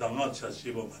차서는 당아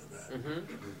차시고 말봐.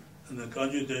 네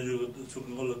간주 대주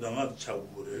속은 걸로 당아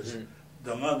차고 그래서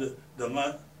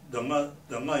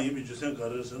당아 이미 주생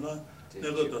가르서나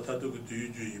내가 더 다도 그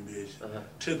뒤주의 이미지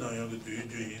최단형 그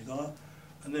뒤주의다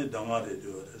안에 당아를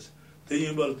되어서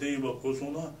대인발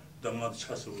고소나 당아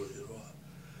차서 버리러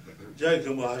자기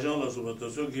뭐 하장라서부터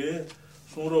저게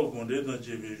손으로 군대던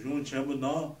집에 용 전부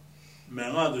나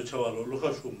명아도 차와로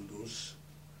로카쇼문도스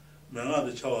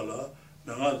명아도 차와라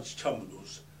명아도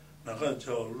참문도스 명아도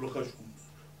차와로 로카쇼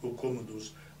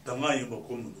고문도스 당아이 뭐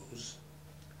고문도스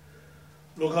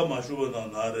로카 마슈보나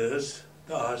나레스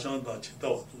다 하상다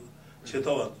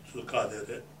치타와도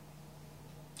가데레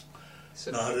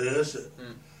나레스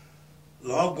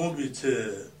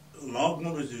라고비체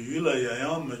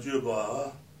유라야야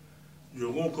메주바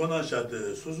요공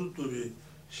코나샤데 소수투비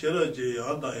셰라제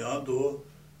야다야도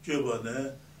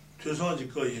쮸바네 퇴상지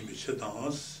거임이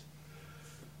쳇당스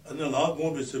안나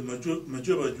라고비체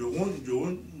메주바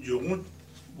요공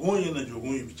고인의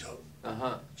조공이 비쳐.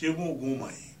 제공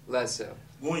고마이. Less.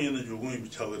 고인의 조공이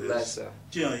비쳐가 돼. Less.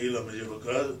 지양 일어나면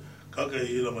가까이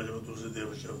일어나면 도서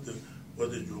되고 싶대.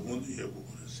 어디 조공 예고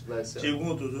그랬어.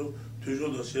 제공도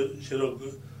퇴존도 싫어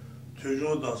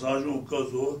퇴존도 사주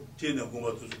가서 제네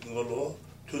공부도 그걸로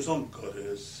퇴선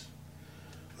거래스.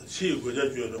 시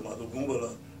고자 주어마도 공부라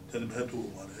되는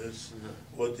배도 말했어.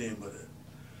 어디 말해.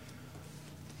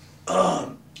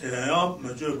 야,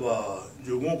 먼저 봐.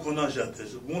 조공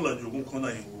코나샤테스. 공라 조공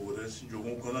코나인고 그래서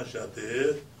조공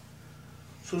코나샤테.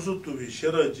 소수투비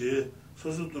셔라지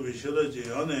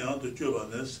안에 안도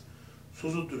줘봐네스.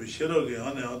 소수투비 셔라게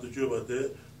안에 안도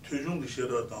줘봐데. 퇴중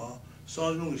셔라다.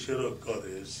 산중 셔라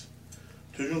거레스.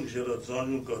 퇴중 셔라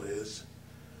산중 거레스.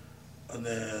 안에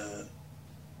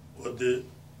어디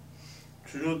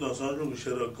퇴중다 산중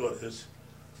셔라 거레스.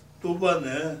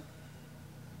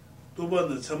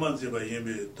 또반은 참만지바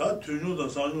예비 다 투중도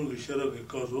상중이 셔라게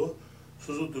가서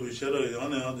소소도 셔라게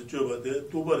안에 줘봐대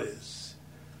또바레스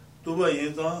또바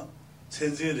인자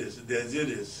첸진레스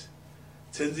대진레스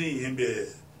첸진 예비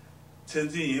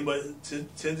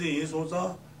첸진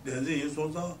인소자 대진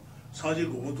인소자 사지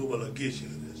고문도 벌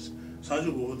계시레스 사지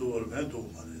고문도 벌 멘도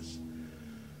말레스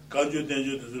가주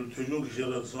대주도 투중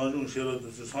셔라 상중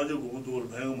셔라도 사지 고문도 벌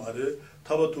멘도 말레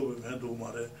타바토 멘도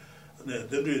말레 네,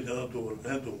 대비에 나도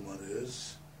해도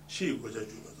말이스. 시고자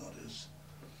주가 말이스.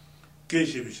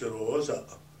 계시비셔로 오사.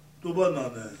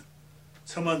 또바나는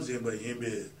참만제바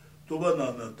예배.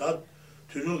 또바나는 다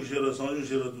투중시라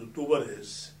상주시라도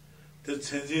또바레스. 대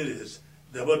천진레스.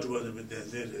 내가 주바는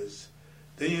대진레스.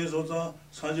 대인소자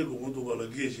산지 공부도 벌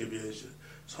계시비에서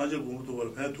산지 공부도 벌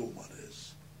해도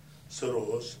말이스.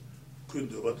 서로스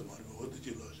군도 받도 말고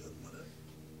어디지 가서 말이야.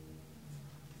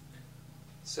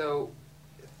 So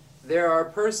there are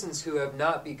persons who have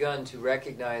not begun to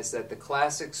recognize that the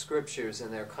classic scriptures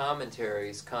and their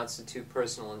commentaries constitute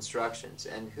personal instructions,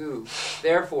 and who,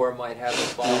 therefore, might have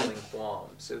the following qualm.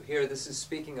 So here, this is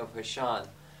speaking of Hashan,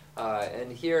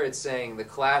 and here it's saying the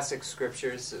classic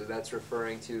scriptures, so that's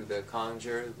referring to the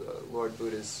Khensur, the Lord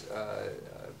Buddha's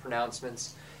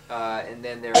pronouncements, and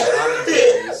then their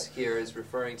commentaries here is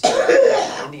referring to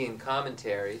the Indian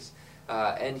commentaries.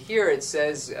 And here it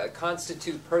says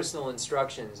constitute personal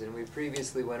instructions, and we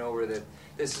previously went over that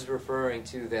this is referring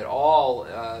to that all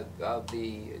of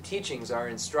the teachings are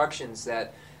instructions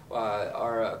that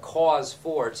are a cause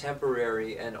for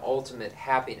temporary and ultimate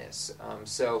happiness.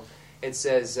 So it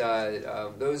says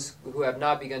those who have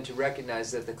not begun to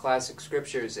recognize that the classic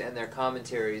scriptures and their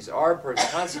commentaries are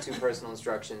constitute personal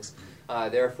instructions,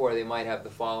 therefore they might have the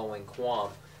following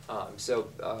qualm.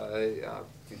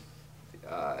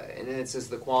 And then it says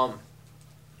the qualm.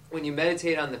 When you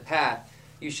meditate on the path,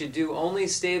 you should do only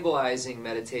stabilizing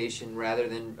meditation rather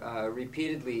than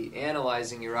repeatedly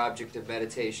analyzing your object of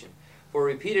meditation. For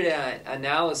repeated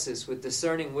analysis with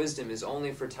discerning wisdom is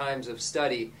only for times of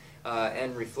study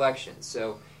and reflection.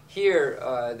 So here,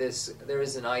 there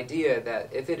is an idea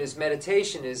that if it is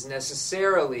meditation, is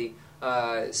necessarily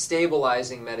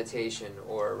stabilizing meditation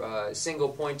or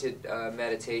single-pointed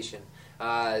meditation,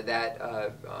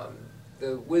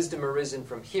 the wisdom arisen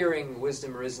from hearing,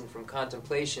 wisdom arisen from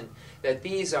contemplation, that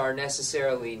these are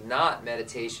necessarily not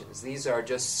meditations. These are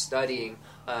just studying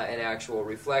an actual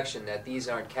reflection, that these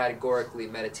aren't categorically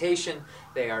meditation,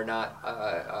 they are not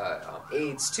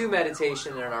aids to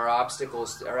meditation, and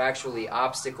are actually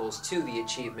obstacles to the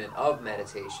achievement of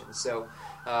meditation. So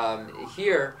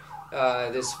here,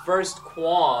 this first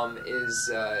qualm is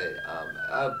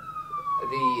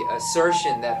the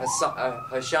assertion that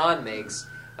Hashan makes,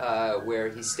 where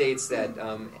he states that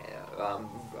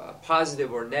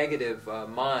positive or negative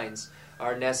minds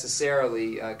are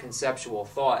necessarily conceptual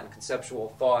thought, and conceptual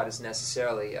thought is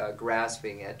necessarily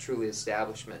grasping at truly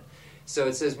establishment. So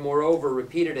it says, moreover,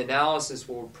 repeated analysis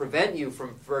will prevent you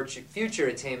from future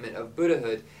attainment of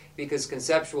Buddhahood, because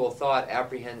conceptual thought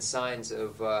apprehends signs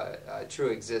of true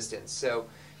existence. So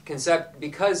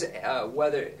because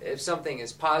whether if something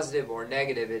is positive or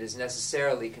negative, it is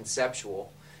necessarily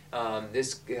conceptual.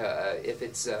 If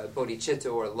it's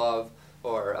bodhicitta or love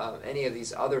or any of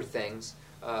these other things,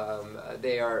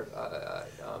 they are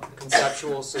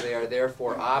conceptual, so they are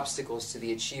therefore obstacles to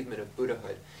the achievement of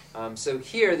Buddhahood. So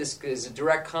here, this is a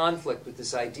direct conflict with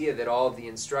this idea that all of the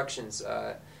instructions,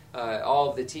 all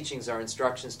of the teachings are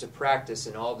instructions to practice,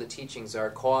 and all of the teachings are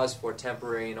cause for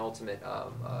temporary and ultimate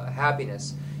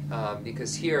happiness.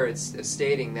 Because here it's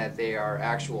stating that they are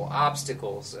actual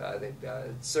obstacles.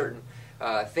 Certain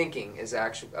thinking is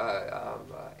actual.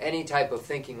 Any type of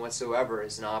thinking whatsoever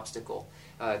is an obstacle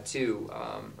to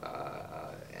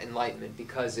enlightenment,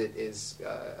 because it is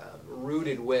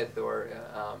rooted with or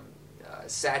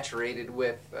saturated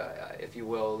with, if you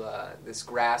will, this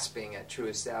grasping at true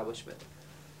establishment.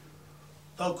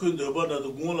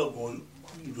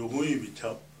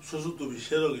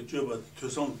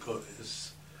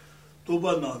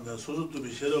 도바나나 소소도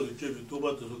비셔라고 쩨비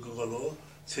도바도 그걸로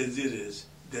첸지레스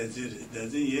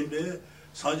덴진 예베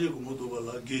사제 공부도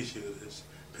발라 게시레스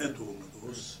펜도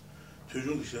공부도스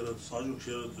최종 시라도 사주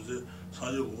시라도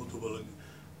사제 공부도 발라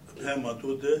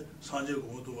펜마도데 사제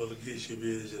공부도 발라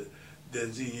게시베제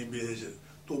덴진 예베제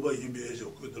도바 예베제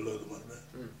그들로도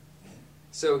말네.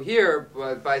 So here,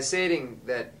 by stating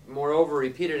that, moreover,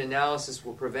 repeated analysis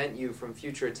will prevent you from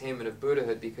future attainment of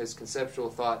Buddhahood, because conceptual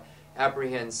thought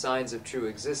apprehends signs of true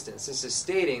existence. This is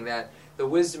stating that the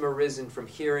wisdom arisen from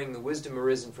hearing, the wisdom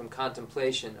arisen from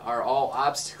contemplation are all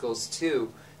obstacles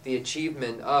to the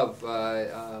achievement of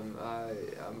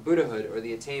Buddhahood, or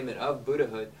the attainment of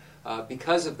Buddhahood,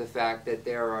 because of the fact that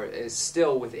there is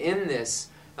still within this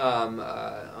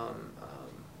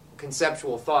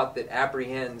conceptual thought that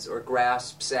apprehends or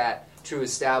grasps at true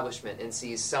establishment and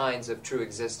sees signs of true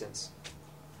existence.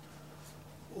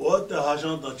 So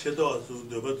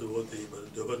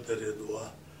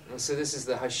this is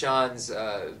the Hashan's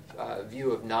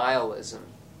view of nihilism.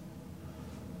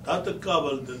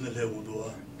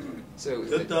 So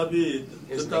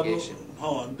here's negation.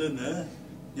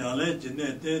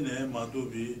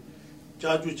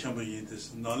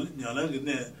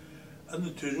 And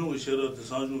the Tujung Shera, the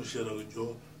Sanjung Shera,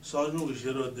 Sanjung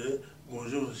Shera, the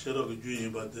Gonjung Shera,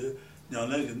 Juin, but the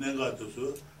Yalang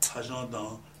Negatus,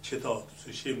 Hashandan, Cheta,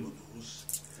 Sushimus.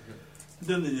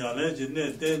 Then the Yalang,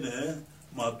 then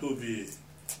Matubi,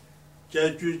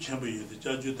 Jaju Chamber, the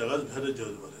Jaju Tagas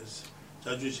Pedajos,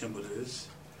 Jaju Chambers.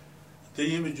 The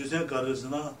image you sent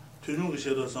Karazana, Tujung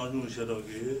Shera, Sanjung Shera,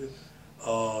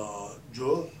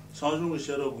 Joe, Sanjung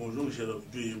Shera, Gonjung Shera,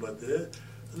 Juin, but the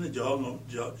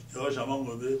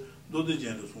Shamango, do the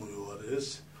general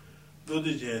Sunuares, do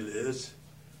the generals,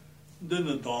 then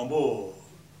the Tombo,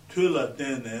 Tula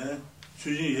Dene,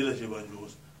 Sujin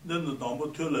Hilashibanjos, then the Tombo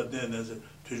Tula Dene as a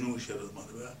Tujung Shera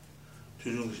Mother,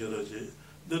 Tujung Shera,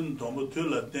 then Tombo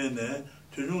Tula Dene,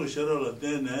 Tujung Shera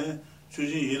Dene,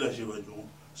 Sujin Hilashibanjo,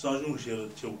 Sanjung Shera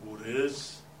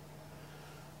Chogures,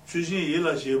 Sujin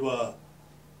Hilasheba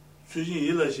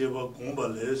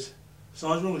Gombales.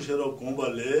 Sanjung Shera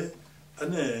Gombale,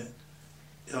 and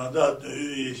Yanda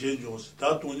Yeshenjons,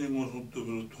 that only wants to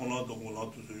be Tonat to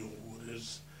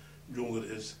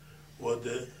Jungres, what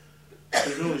the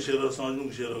Sanjung Shera, Sanjung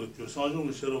Shera,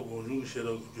 Sanjung Shera, Gonjung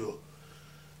Shera,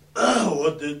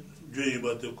 what the dream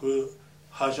about the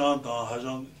Hashan,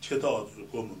 Hashan Cheta,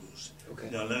 Gomus,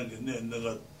 Yalang,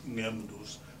 Nega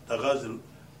Namdus, Tagazil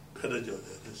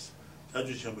Pedajas,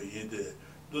 Tajushambe Yende,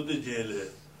 do the jail.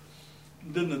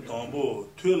 Then the Tombo,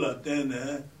 Tula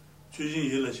Dene,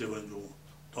 Chujin Hila Shivanju,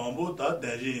 Tombo, that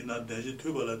Daji, not Daji,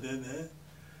 Tubala Dene,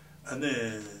 and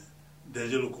then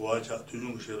Dajil Kuacha,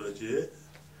 Tujung Shiraji,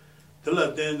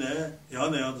 Tela Dene,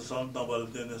 Yana and the San Tabal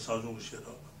Dene, Sajung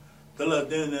Shira, Tela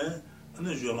Dene, and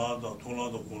then Jolanda,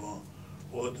 Tolanda Kulan,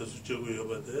 or the Suchagu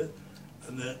Yabate,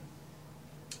 and then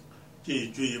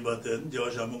지 주의받은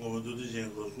저샤문 거도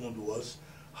진행고 송도스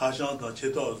하상다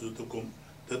제도도 공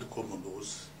대도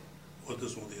공도스 어떤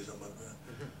송대에서 말이야.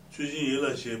 최진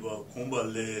일하시바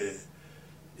공발래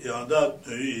양다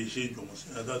되이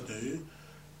시중스 야다 되이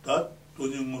다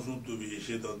돈이 무슨 두비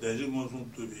시도 대지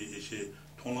무슨 두비 시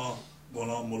통화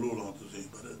뭐나 몰로랑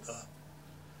뜻이 받았다.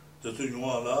 저도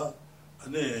용화라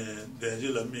안에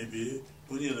대지를 미비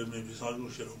돈이를 미비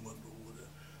사주시는 것도 그래.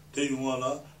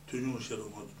 대용화라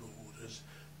되용시는 것도 그래.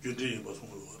 준비인 거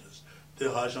송으로 그래.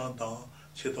 대하상당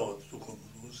제도도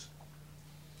공도스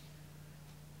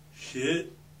시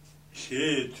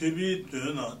투비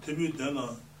되나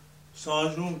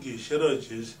사중기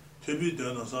싫어지 투비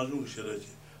되나 사중 싫어지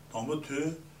너무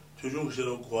투중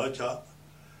싫어 고아차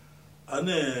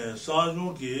안에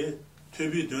사중기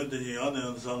투비 되는데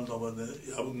안에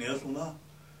사람들은 야부 내수나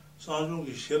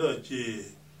사중기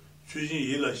싫어지 주진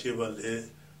일을 해발래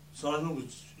사중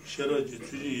싫어지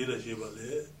주진 일을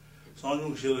해발래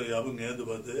사중 싫어 야부 내도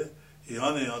받대 이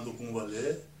안에 야도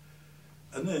공부할래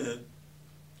안에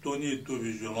돈이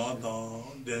두비 줄란다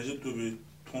대지 두비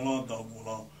통란다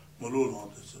뭐라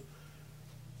몰로란데서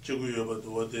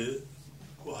지구여봐도 어디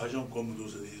그 하정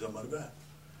검도서 이자 말봐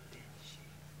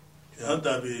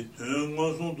야다비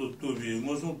등원송도 두비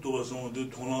원송 두어송도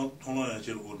통란야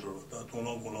지를 고들었다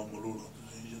통란고라 몰로란데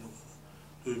이제로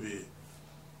두비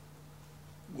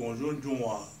공존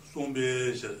중화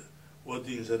송배서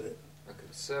어디서래. Okay,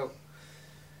 so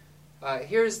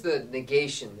here's the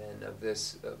negation then of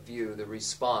this view, the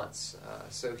response.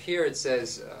 So here it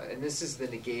says, and this is the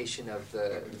negation of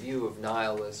the view of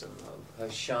nihilism, of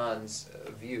Hashan's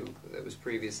view that was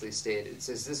previously stated. It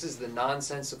says, this is the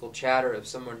nonsensical chatter of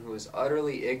someone who is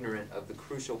utterly ignorant of the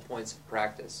crucial points of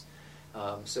practice.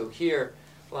 So here,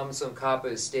 Lama Tsongkhapa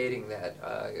is stating that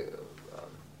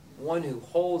one who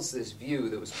holds this view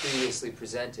that was previously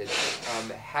presented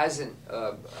hasn't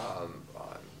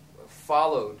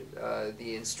followed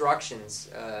the instructions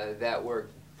that were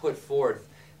put forth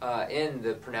in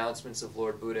the pronouncements of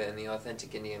Lord Buddha and the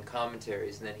authentic Indian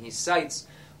commentaries. And then he cites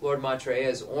Lord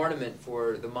Maitreya's ornament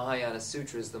for the Mahayana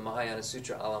Sutras, the Mahayana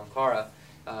Sutra Alamkara,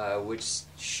 which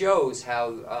shows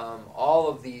how all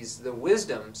of these, the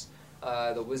wisdom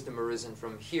arisen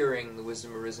from hearing, the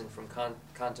wisdom arisen from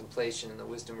contemplation, and the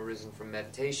wisdom arisen from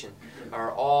meditation,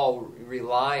 are all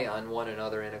rely on one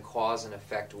another in a cause and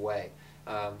effect way.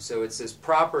 So it says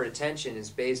proper attention is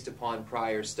based upon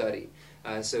prior study.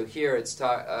 So here it's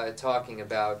talking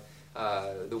about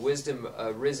the wisdom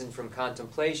arisen from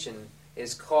contemplation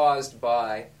is caused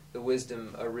by the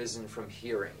wisdom arisen from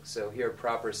hearing. So here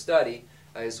proper study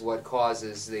is what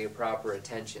causes the proper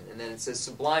attention. And then it says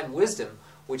sublime wisdom,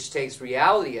 which takes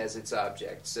reality as its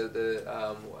object. So the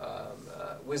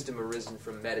wisdom arisen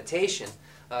from meditation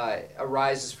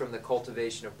arises from the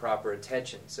cultivation of proper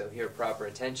attention. So here proper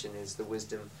attention is the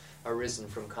wisdom arisen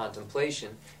from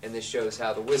contemplation, and this shows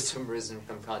how the wisdom arisen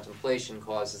from contemplation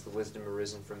causes the wisdom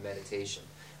arisen from meditation.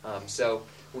 So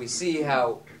we see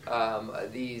how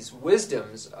these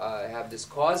wisdoms have this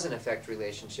cause and effect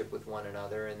relationship with one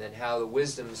another, and then how the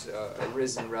wisdoms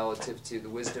arisen relative to the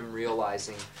wisdom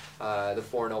realizing the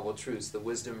Four Noble Truths, the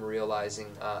wisdom realizing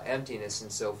emptiness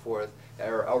and so forth,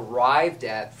 are arrived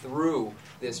at through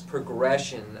this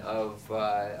progression of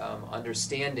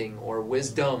understanding, or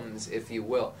wisdoms, if you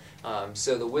will.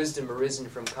 So the wisdom arisen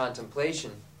from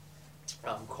contemplation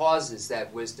causes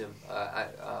that wisdom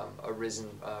arisen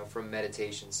from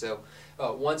meditation. So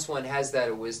once one has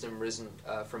that wisdom arisen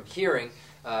from hearing,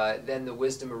 then the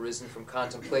wisdom arisen from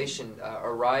contemplation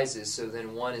arises. So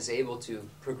then one is able to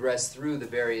progress through the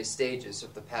various stages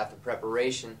of the path of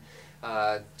preparation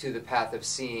to the path of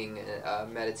seeing,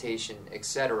 meditation,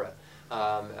 etc.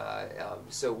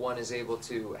 So one is able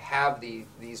to have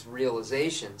these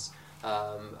realizations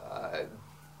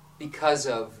because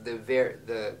of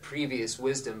the previous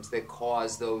wisdoms that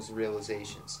cause those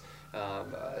realizations.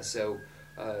 So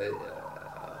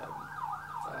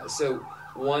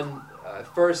one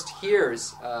first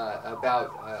hears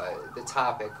about the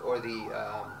topic or the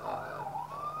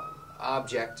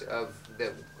object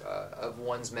of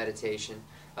one's meditation,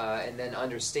 and then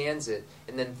understands it,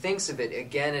 and then thinks of it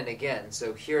again and again.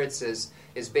 So here it says,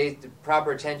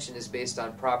 proper attention is based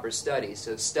on proper study.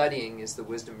 So studying is the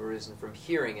wisdom arisen from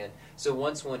hearing it. So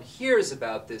once one hears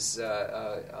about this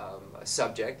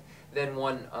subject, then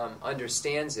one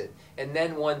understands it. And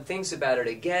then one thinks about it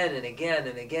again and again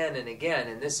and again and again,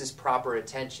 and this is proper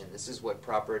attention. This is what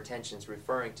proper attention is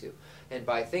referring to. And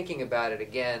by thinking about it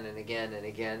again and again and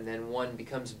again, then one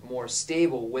becomes more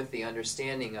stable with the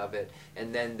understanding of it,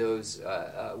 and then those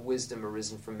wisdom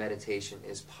arisen from meditation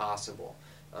is possible.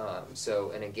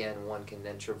 So, and again, one can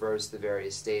then traverse the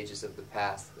various stages of the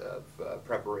path of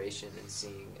preparation and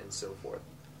seeing and so forth.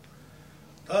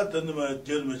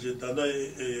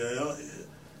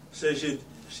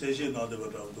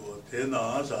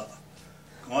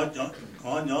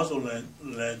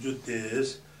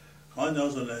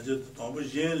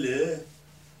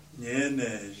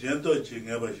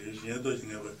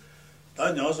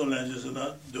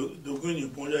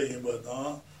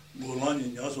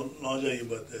 Golani Naso Lanja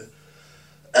Ibate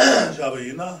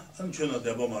Shabaina, and Chuna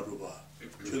Deba Maruba.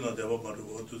 Chuna Deba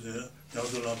Maruba to the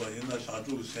Naso Labaina,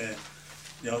 Shaju Sen,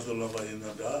 Naso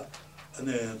Labaina da, and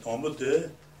then Tombote,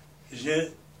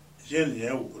 Jen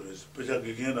Yawures, Pecha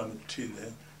Giganam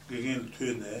Tine, Gigan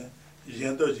Tune,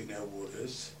 Jen Dodging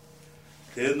Yawures.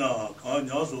 Tena, Kan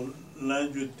Naso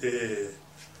Lanju de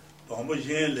Tombo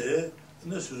Jenle,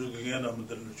 and the Suzukiganam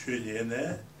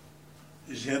Chuyene.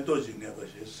 Gento de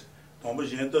Nevages, Tomba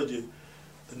Gento de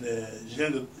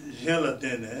Gela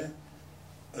Dene,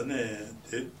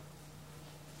 de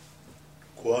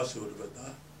Quas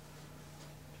Urbata,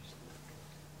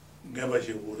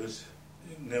 Nevages Wars,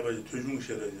 never Tujung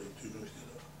Shera, Tujung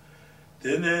Shera.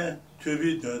 Then to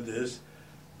be done this,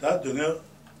 that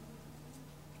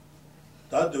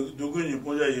Duguni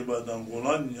Poja Ibatan,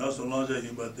 Golan, Yasolanja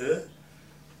Ibate,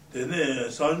 then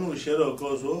Sanju Shera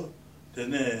Gozo,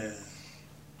 then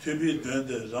to be done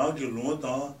the Rangi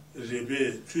longtemps,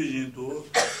 Rebe, Tujinto,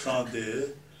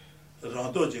 Sande,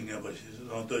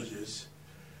 Rantogis.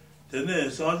 Then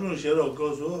Sanjun Shero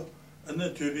Gozo, and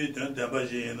the to be done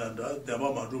Dabaji in and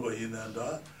Daba Maruba in and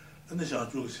the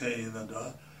Shanjuk say in and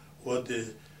what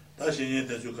the Dashin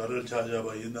that you carol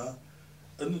Chajaba ina,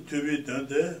 and the to be done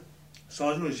the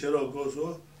Sanjun Shero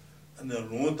Gozo, and the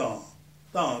longtemps,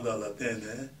 down the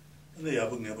Latene, and the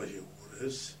Yabung Yabaji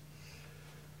Wars.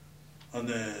 And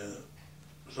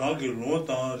Rangi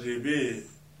longtemps Rebe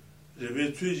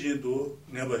Tujinto,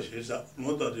 never Shesa,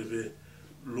 longtemps Rebe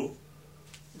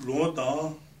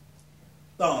longtemps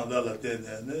down the Latin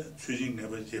and Tujin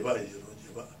never Jeva,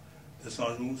 the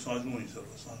Sanjun is a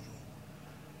Sanjun.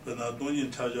 But not only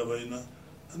in Tajabaina,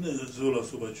 and the Zola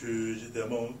Suba Chuj, the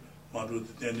Madu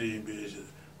Tendi in Beja,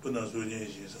 but not Zuni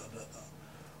is that.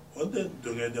 What then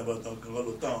don't get about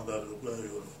Galo down that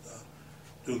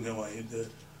doing the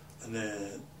and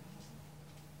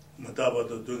Mataba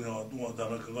doing one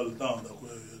down the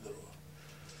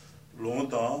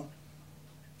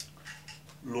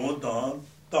longtemps,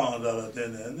 down the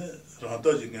then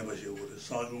Rantajing ever she would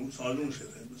Sanjun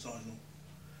Sanjun.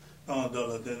 Down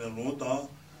the then longtemps,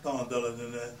 down the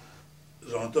then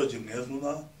Rantajing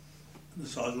Hesuna,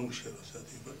 Sanjun Shera said,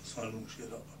 but Sanjun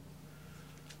Shera.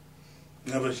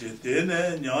 Never she then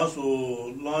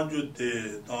Yaso Lanju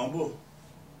de Tambo.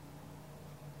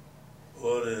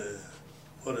 Or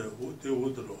who they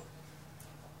would draw.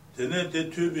 Then they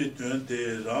to be turned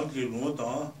the Rangi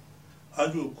longtemps,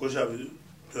 Aju Koshabi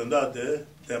turned out there,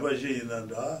 Tabaji in and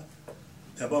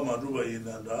Taba Maruba in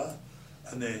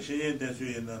and then she intends to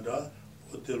in and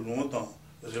what the longtemps,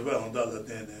 the river on the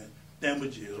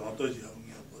Damaji, Rantoji,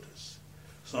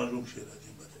 Sanjung Shera,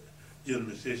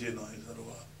 Jeremy Station on his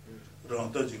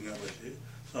Rantojing Abashi,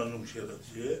 Sanjung Shera.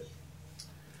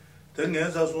 Then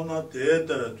as I saw not dead,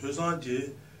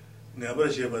 Tusanji never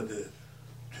Shebade,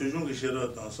 Tujung Shera,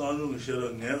 Sanjung Shera,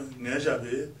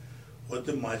 Neshabe, what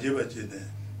the Majibachine,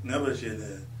 never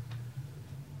Shene.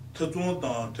 Tatun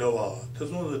down Java,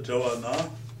 Tatun the Java na,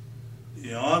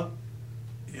 Yan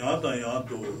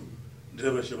to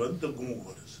never Sheban, the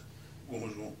Gumgores,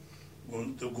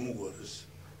 the Gumgores,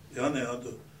 Yana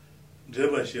to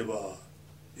Jeva Sheba,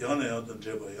 Yana to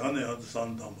Jeba, Yana to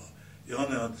Santamba,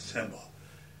 Yana to Semba.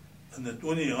 And the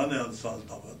 20 Yana and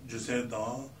Santamba, Jusen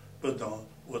down, but down,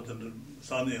 what the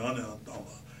Sunday Yana and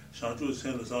Tamba, Shantu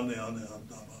sent the Sunday Yana and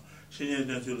Tamba, Shin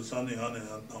to the Sunday Yana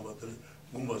and Tamba,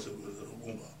 Gumba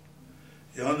Gumba.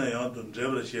 Yana Yanton,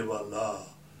 Jebra Sheba La,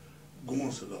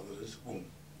 Guns Lagres,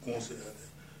 Gunse,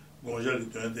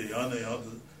 Gonjali 20, Yana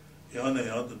Yanton,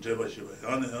 Jeba Sheba,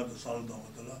 Yana Yanton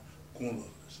Santamba, Gumba,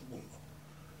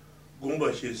 Gumba,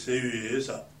 she say you is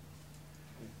a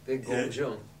big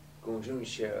Gonjung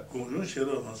share. Gonjung share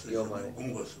of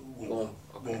Gumbas,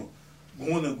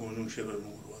 Gon and Gonjung share of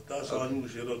Muru. That's how you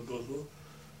share of Gozo,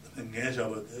 and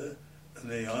Ganshabate, and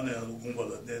the Yana and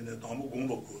Gumbala, then the Tamu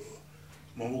Gumba Guru,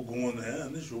 Mamu Gon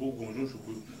and the Shugu Gonjung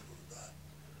Shugu.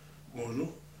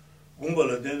 Gonjung,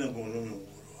 Gumbala, then and Gonjung Guru.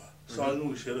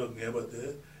 Sanju share of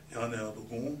Gabate, Yana and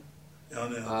Gon,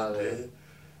 Yana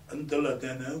and the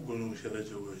Latin and Gonjung share of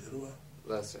Joe.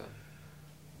 That's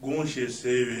Gon she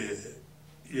say.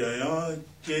 Ya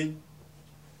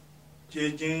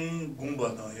Jejin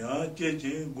Gumbatan, Ya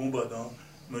Jejin Gumbatan,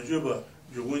 Majuba,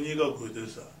 요거니가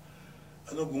고대사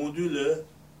아노 공두래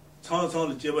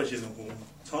창창을 제바시는 공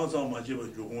창창만 제바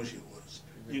요공시고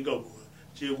니가 고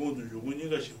제공도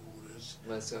요거니가 시고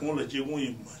그래서 공을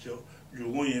제공이 맞죠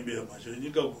요공이 배 맞죠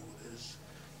니가 고 그래서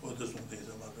어떤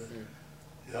송대에서 말해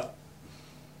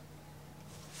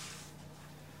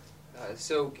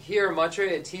So here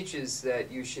Maitreya teaches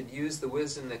that you should use the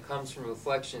wisdom that comes from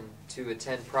reflection to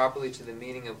attend properly to the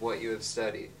meaning of what you have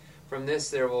studied. From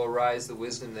this there will arise the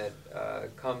wisdom that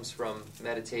comes from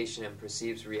meditation and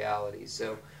perceives reality.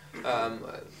 So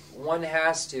one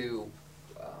has to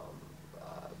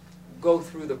go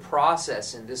through the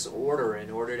process in this order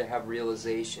in order to have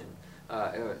realization,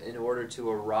 in order to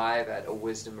arrive at a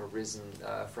wisdom arisen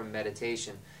from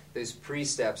meditation. Those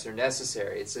precepts are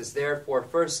necessary. It says, therefore,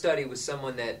 first study with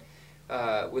someone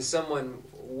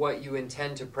what you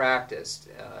intend to practice,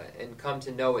 and come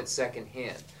to know it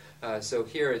secondhand. So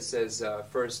here it says,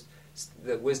 first,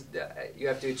 you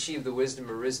have to achieve the wisdom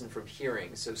arisen from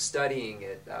hearing. So studying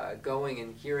it, going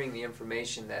and hearing the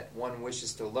information that one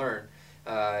wishes to learn,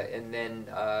 and then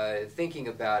thinking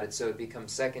about it so it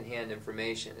becomes secondhand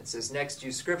information. It says, next,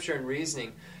 use scripture and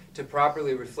reasoning to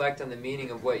properly reflect on the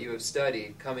meaning of what you have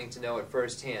studied, coming to know it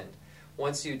firsthand.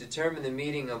 Once you determine the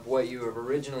meaning of what you have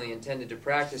originally intended to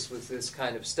practice with this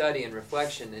kind of study and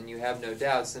reflection, and you have no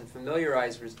doubts, then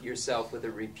familiarize yourself with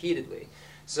it repeatedly.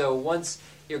 So once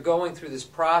you're going through this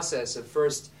process of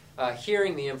first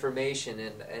hearing the information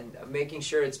and making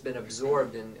sure it's been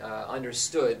absorbed and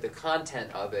understood, the content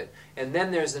of it, and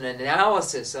then there's an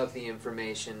analysis of the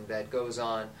information that goes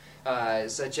on,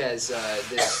 such as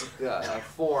this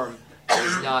form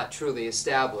is not truly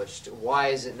established. Why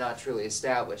is it not truly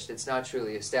established? It's not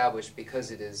truly established because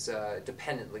it is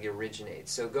dependently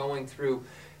originates. So going through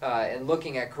and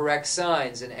looking at correct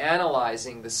signs and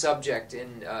analyzing the subject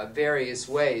in various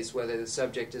ways, whether the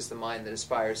subject is the mind that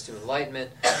aspires to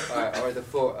enlightenment, or the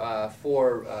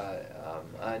four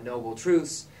noble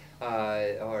truths,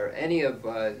 or any of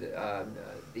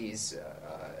these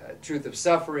truth of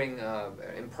suffering,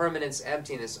 impermanence,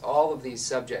 emptiness, all of these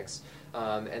subjects,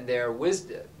 and their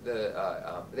wisdom,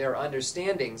 their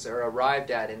understandings are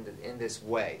arrived at in this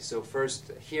way. So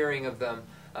first hearing of them,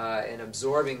 and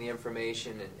absorbing the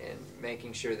information and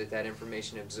making sure that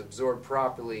information is absorbed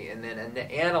properly, and then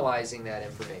analyzing that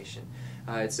information.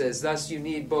 It says, thus you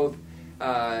need both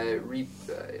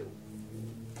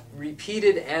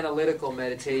repeated analytical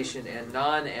meditation and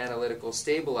non-analytical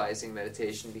stabilizing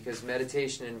meditation, because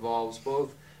meditation involves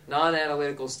both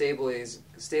non-analytical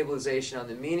stabilization on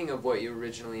the meaning of what you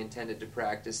originally intended to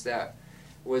practice, that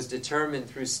was determined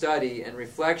through study and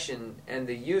reflection and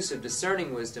the use of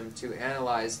discerning wisdom to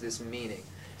analyze this meaning.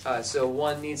 So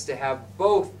one needs to have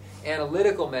both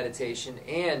analytical meditation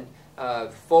and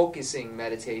focusing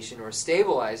meditation or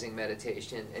stabilizing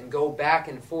meditation, and go back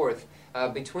and forth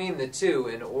between the two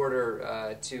in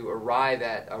order to arrive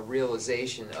at a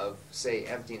realization of, say,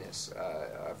 emptiness,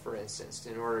 for instance,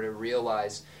 in order to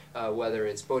realize whether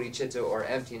it's bodhicitta or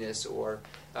emptiness, or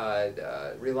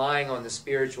relying on the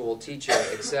spiritual teacher,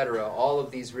 etc. All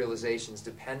of these realizations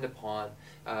depend upon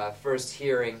first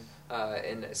hearing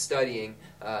and studying,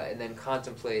 and then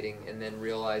contemplating, and then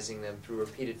realizing them through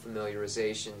repeated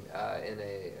familiarization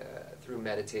through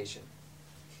meditation.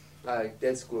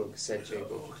 That's good, said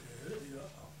Jacob.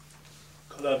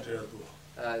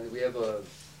 We have a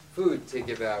food to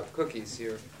give out, cookies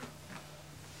here.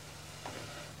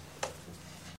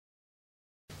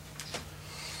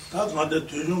 That's not the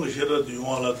two share you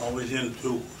want to conversation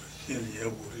to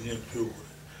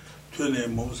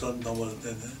Mosan Damal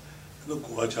then the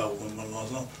Kuacha woman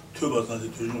Lawson, 2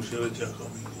 the share jack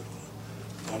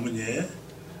of India.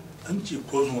 And Chip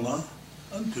Cosona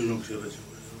and two share.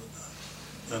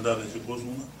 And that is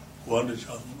Cosona, one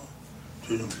Chasona,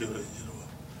 2 share.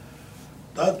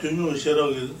 That two share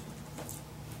is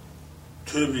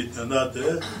 2 bit and that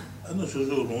there, and the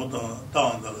Suzu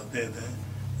down the day.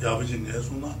 야부진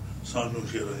내수나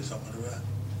상중시로 이상하네.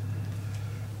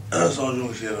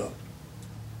 상중시로.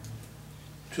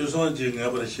 최선지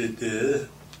내버리실 때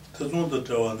특종도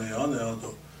저와네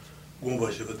안에도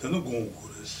공부하시고 되는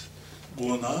공부를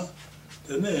고나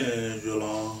되네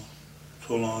조랑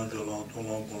조랑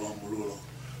동랑 물로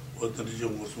어떤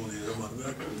좀 무슨 일을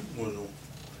말해 뭐죠.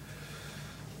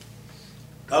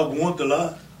 다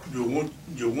공원들라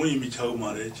요공 이미 차고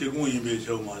말해. 제공 이미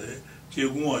차고 말해.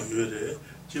 제공와 요래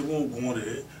제공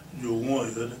공원에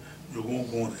요공을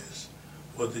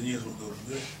어떤 일을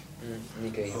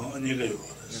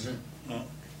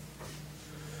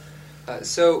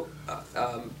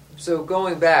So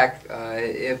going back,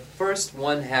 if first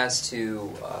one has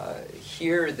to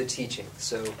hear the teaching,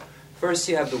 so First,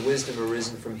 you have the wisdom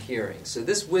arisen from hearing. So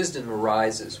this wisdom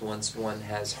arises once one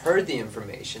has heard the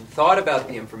information, thought about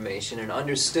the information, and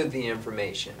understood the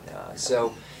information.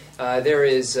 There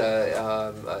is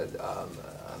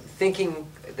thinking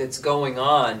that's going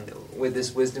on with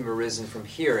this wisdom arisen from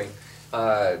hearing,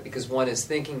 because one is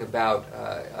thinking about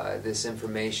this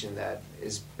information that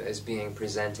is being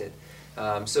presented.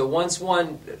 So once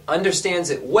one understands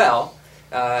it well,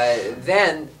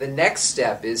 then the next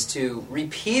step is to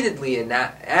repeatedly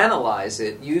analyze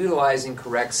it, utilizing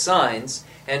correct signs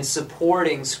and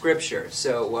supporting scripture.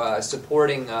 So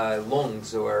supporting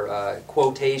lungs or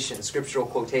quotations, scriptural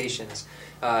quotations,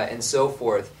 and so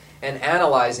forth, and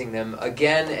analyzing them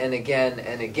again and again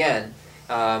and again.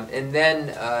 And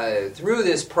then through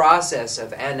this process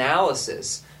of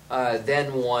analysis,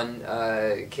 then one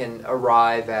can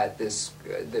arrive at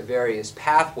the various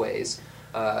pathways.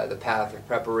 The path of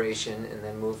preparation, and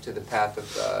then move to the path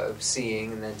of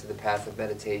seeing, and then to the path of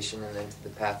meditation, and then to the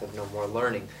path of no more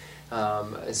learning.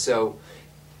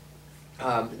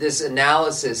 This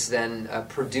analysis then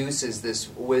produces this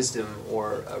wisdom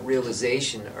or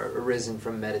realization arisen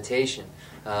from meditation.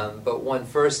 But one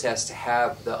first has to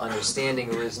have the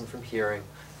understanding arisen from hearing,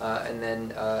 and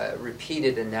then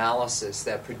repeated analysis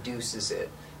that produces it.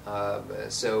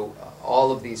 So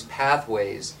all of these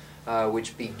pathways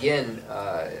which begin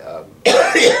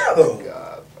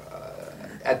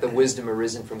at the wisdom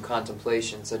arisen from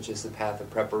contemplation, such as the path of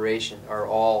preparation, are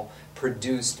all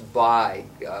produced by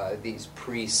these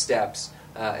pre-steps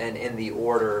and in the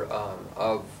order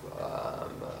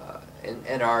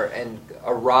and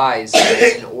arise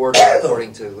in order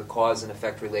according to the cause and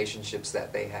effect relationships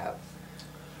that they have.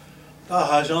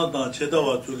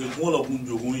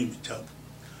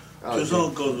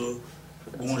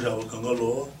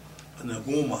 And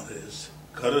Gomares,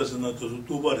 Karasana to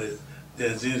Tubare,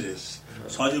 Tenzin,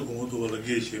 Sanji Gomu to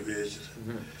Geshi Vage.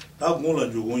 That Mola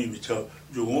Jugumi,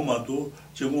 Jugomatu,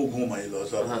 Chemo Goma,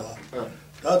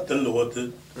 that tell what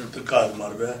the card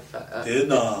marbe,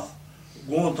 Tena,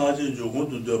 Gontaji Jugun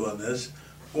to Devanes,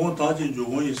 Gontaji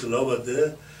Jugun is lover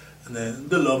there, and then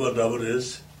the lover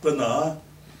doubles, Pena,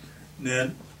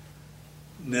 Nen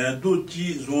do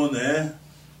G zone.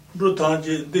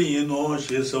 Brutanji, the no,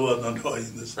 she is so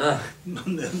annoying this.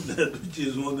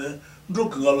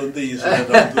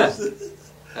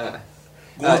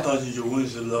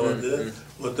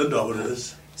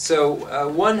 So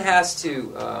one has to,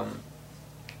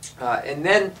 and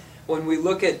then when we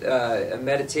look at a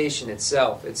meditation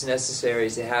itself, it's necessary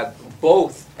to have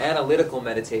both analytical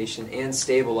meditation and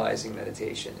stabilizing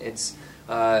meditation. It's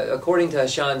according to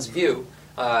Hashan's view.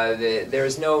 There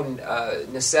is no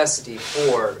necessity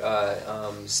for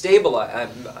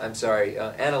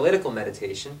analytical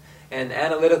meditation, and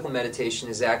analytical meditation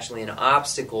is actually an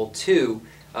obstacle to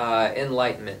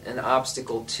enlightenment, an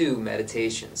obstacle to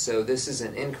meditation. So this is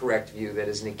an incorrect view that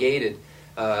is negated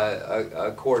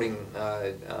according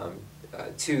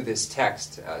to this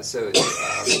text.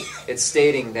 It's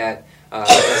stating that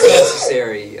it's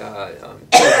necessary to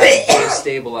have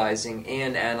stabilizing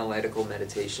and analytical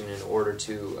meditation in order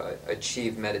to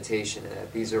achieve meditation, and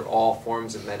that these are all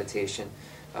forms of meditation,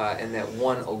 and that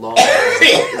one alone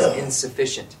is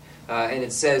insufficient. And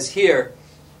it says here,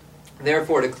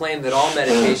 therefore, to claim that all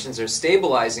meditations are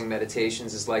stabilizing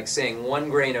meditations is like saying 1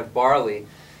 grain of barley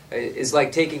is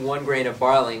like taking 1 grain of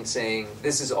barley and saying,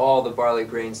 this is all the barley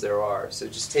grains there are. So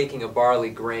just taking a barley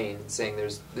grain and saying,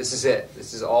 this is it.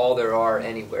 This is all there are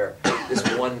anywhere. This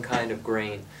one kind of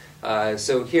grain.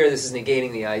 So here this is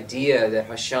negating the idea that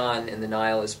Hashan and the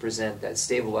nihilists present that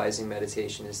stabilizing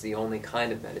meditation is the only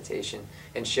kind of meditation,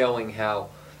 and showing how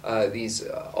these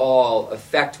all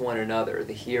affect one another.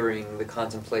 The hearing, the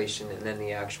contemplation, and then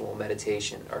the actual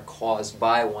meditation are caused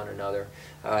by one another,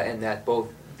 and that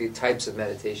both the types of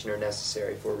meditation are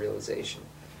necessary for realization.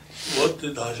 What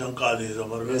did Hashan call it?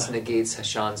 This negates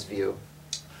Hashan's view.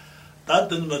 That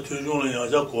didn't matter.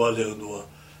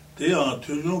 They are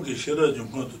Tujung Shira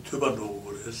Junko to Tuba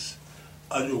Dogres,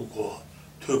 Ayuko,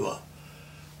 Tuba,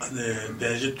 and then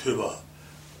Deji Tuba.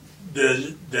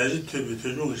 Deji Tubi,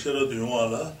 Tujung Shira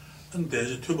Duala, and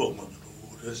Deji Tuba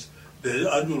Gondores, Deji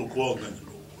Ayuko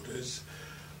Gondores.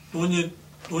 Tony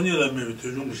Lamir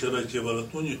Tujung Shira Jebala,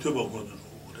 Tony Tuba Gondores.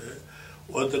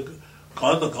 What the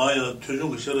Kaya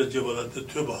Tujung Shira Jebala, the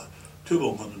Tuba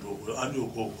Gondores,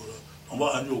 Ayuko,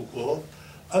 Ayuko.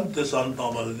 And the San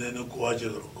Tamal then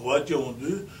Guajo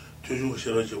do Tujung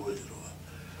Shiraji.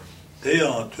 They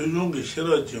are Tujung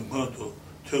Shiraji Moto,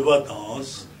 Tuba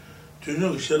dance,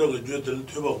 Tujung Shiraji Jutal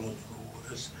Tuba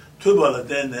Motos, Tuba la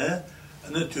Dene,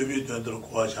 and then Tubi to the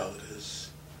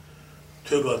Guajagres.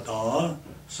 Tuba dance,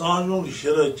 Sanjung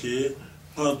Shiraji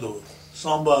Moto,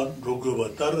 samba rogoba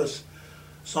taras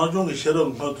sanjung shero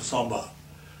ngod samba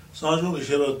sanjung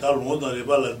shero dal ngoda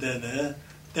rebala dene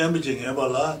tembe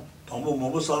bala tombo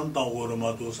mobo san tang woro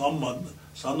ma do samma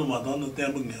sanu ma dan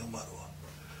tembe ngemarwa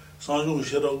sanjung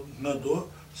shero ngado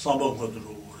samba ngod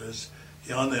rogores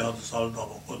yana ya sal da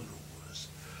ngod rogores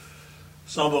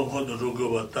samba ngod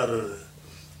rogoba tar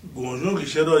gonjung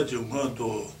shero ngod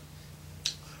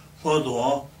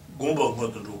gomba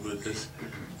ngod rogores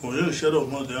gonjung shero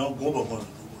ngod gomba ngod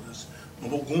rogores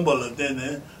mobo gomba la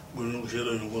dene gonjung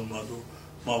shero ngod ma do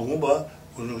ma gomba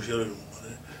gonjung shero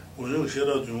ngod gonjung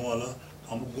shero ngod la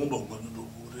gomba ngod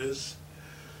rogores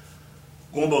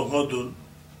gomba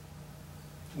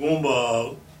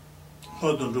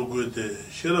ngod rogete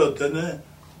shero dene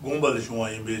gomba le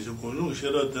shwa imbe gonjung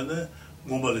shero dene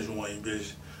gomba le shwa imbe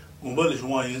gomba le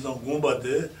shwa yin sang gomba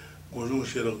de gonjung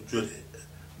shero jure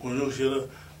gonjung shero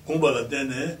gomba la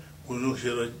dene gonjung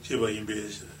shero cheba imbe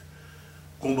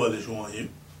gomba le shwa yin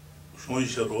shwa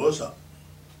shero sa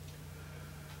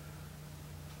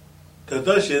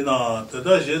tata shena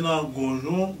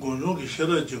gonjung ki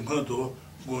shero jinghan to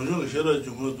gonjung shero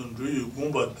jinghan to ruyu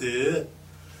gomba de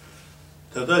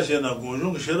tata shena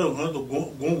gonjung shero jinghan to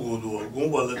gongo do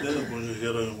gomba la dene gonjung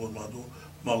shero yin ma do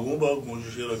ma gomba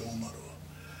gonjung shero yin ma do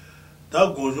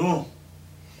ta gonjung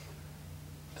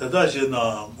tata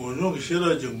shena gonjung ki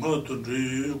shero jinghan to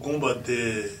ruyu gomba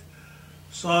de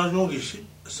sanjung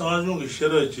ki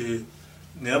shero ji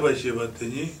ngaba sheba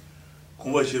teni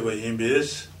gomba sheba yin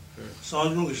bes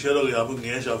sanjung ki shero yabu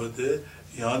ngen shaba de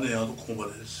yana yana gomba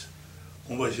res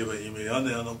gomba sheba yin be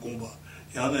yana yana gomba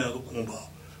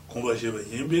sheba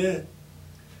yin be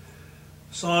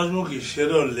sanjung ki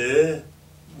shero le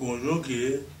gonjung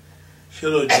ki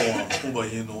shero jingwa gomba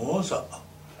yin no sa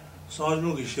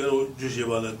sanjung ki shero ju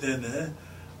sheba la tene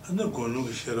ane gonjung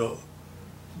ki shero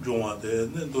jingwa de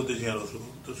ne do de jingwa su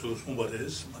gomba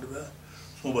res mariba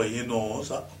gomba yin no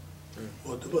sa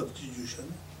o de ba ji ju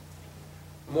shen.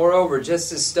 Moreover,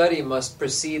 just as study must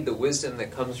precede the wisdom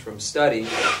that comes from study,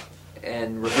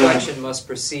 and reflection must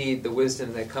precede the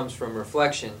wisdom that comes from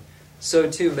reflection, so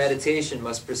too meditation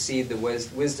must precede the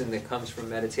wisdom that comes from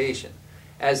meditation.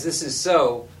 As this is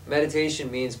so,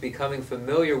 meditation means becoming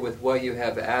familiar with what you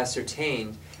have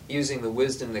ascertained using the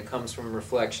wisdom that comes from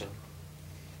reflection.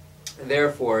 And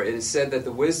therefore, it is said that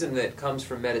the wisdom that comes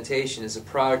from meditation is a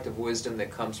product of wisdom that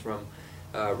comes from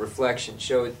reflection.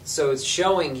 So it's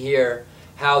showing here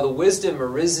how the wisdom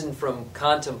arisen from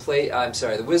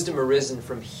the wisdom arisen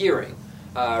from hearing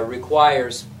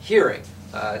requires hearing.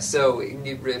 So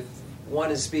if one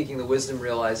is speaking the wisdom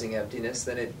realizing emptiness,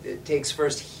 then it takes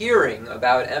first hearing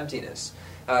about emptiness.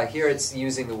 Here it's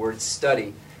using the word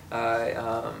study.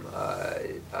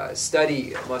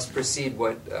 Study must precede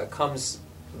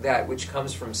that which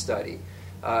comes from study.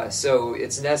 So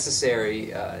it's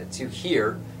necessary to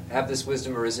hear, have this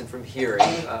wisdom arisen from hearing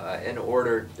in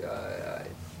order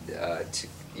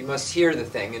you must hear the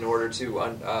thing in order to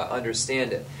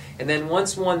understand it. And then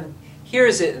once one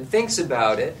hears it and thinks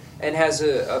about it and has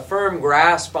a firm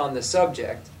grasp on the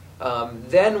subject,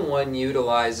 then one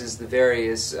utilizes the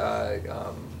various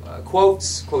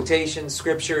quotes, quotations,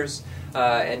 scriptures,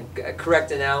 and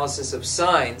correct analysis of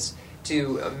signs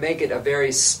to make it a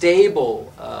very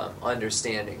stable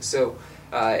understanding. So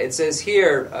it says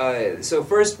here, so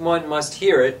first one must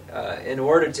hear it in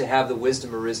order to have the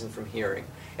wisdom arisen from hearing.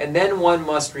 And then one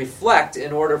must reflect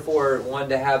in order for one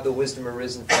to have the wisdom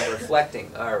arisen from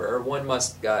reflecting. Or one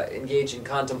must engage in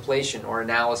contemplation or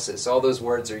analysis. All those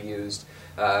words are used.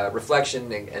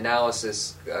 Reflection,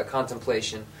 analysis,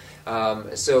 contemplation.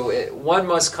 So one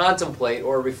must contemplate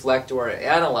or reflect or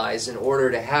analyze in order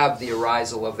to have the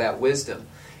arisal of that wisdom.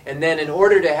 And then in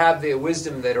order to have the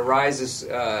wisdom that arises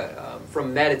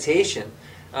from meditation,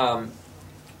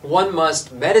 one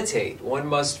must meditate, one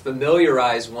must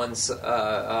familiarize one's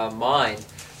mind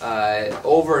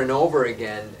over and over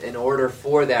again in order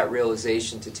for that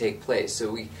realization to take place.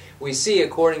 So we see,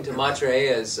 according to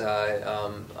Maitreya's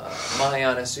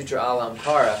Mahayana Sutra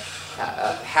Alamkara,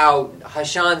 how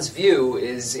Hashan's view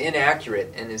is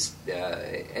inaccurate and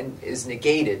is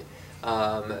negated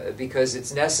because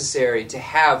it's necessary to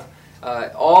have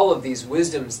all of these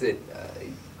wisdoms that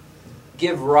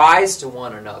give rise to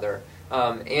one another,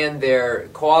 and their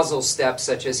causal steps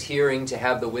such as hearing to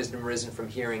have the wisdom arisen from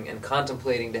hearing, and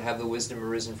contemplating to have the wisdom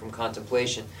arisen from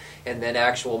contemplation, and then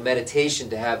actual meditation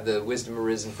to have the wisdom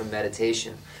arisen from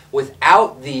meditation.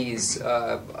 Without these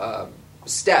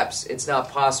steps, it's not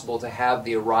possible to have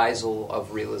the arisal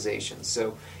of realization.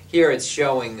 So here it's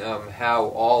showing how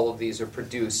all of these are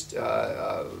produced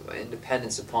in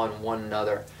dependence upon one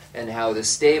another. and how the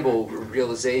stable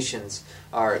realizations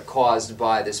are caused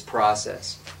by this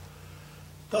process.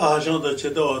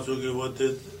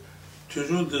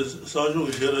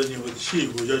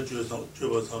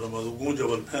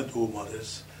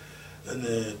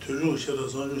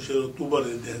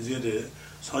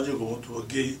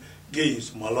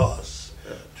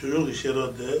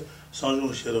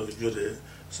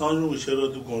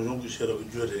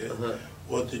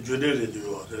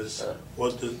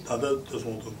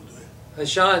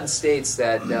 Hashan states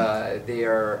that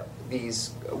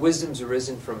these wisdoms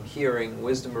arisen from hearing,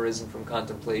 wisdom arisen from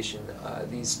contemplation.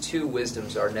 These two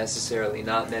wisdoms are necessarily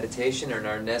not meditation and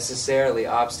are necessarily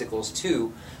obstacles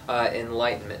to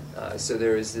enlightenment. So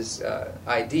there is this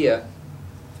idea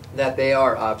that they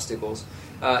are obstacles.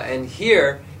 And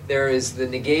here there is the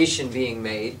negation being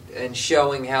made and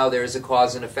showing how there is a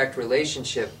cause and effect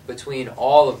relationship between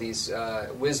all of these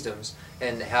wisdoms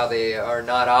and how they are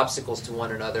not obstacles to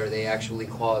one another, they actually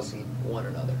cause one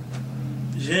another.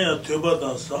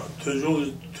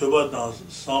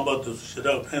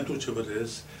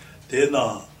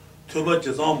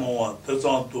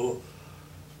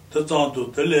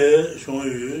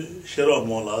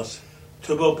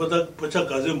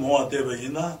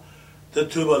 The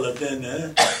Tubala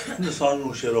Dene, the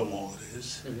Sanju Shero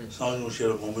Mongres, Sanju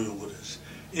Shero Momoyungres,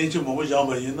 Inch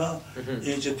Momojambaina,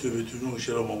 Inch Tubi Tujung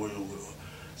Shero Momoyungro,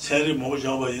 Seri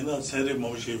Momojambaina, Seri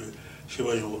Moshiva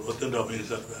Yungro, Tendabin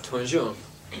Zakra.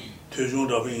 Tujung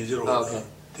Dabin Zero.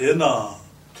 Tena,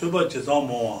 Tuba Chizan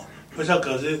Moa, Pasha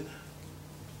Kazi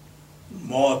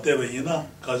Moa Devaina,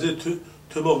 Kazi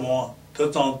Tuba Moa,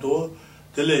 Tatanto,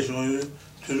 the Legion,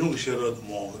 Tujung Shero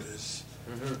Mongres.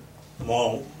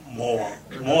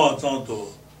 Moa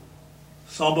Zanto,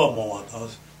 Samba Moa,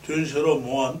 Tun Shero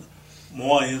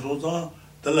Moa in Sudan,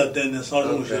 the Latin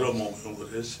Sanju Shero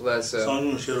Mongres,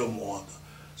 Sanju Shero Moa,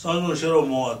 Sanju Shero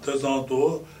Moa,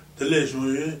 Tezanto, the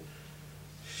Legion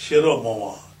Shero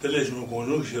Moa, the Legion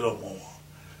Gonju Shero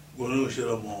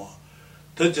Moa,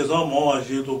 Techazan Moa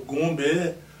Jito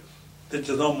Gumbe,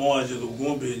 Techazan Moa Jito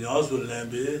Gumbe, Nyasu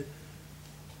Lambe,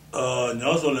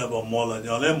 Nyasu Lamba Mola,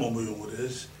 Nyale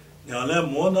Momoyungres.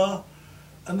 Nyale Mona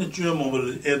and the Chenmo will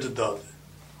edit that.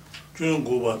 Chen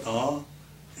Gobatan,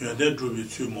 Yade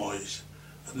Drubi 2 Mois,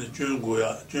 and the Chen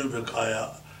Goya, Chen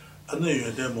Vekaya, and the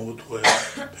Yade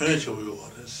Motoya, Pension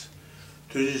Waters.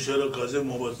 Tuji Shero Kaze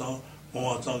Mobatan,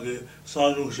 Moa Tangi,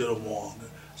 Sanju Shero Moa,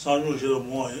 Sanju Shero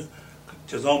Moa,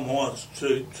 Chazan Moa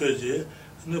Treje,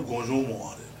 and the Gonju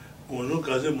Moa, Gonju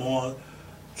Kaze Moa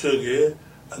Trege,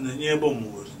 and the Niebo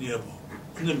Moors, Niebo.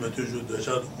 And the Metuju, the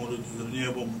Shadow of the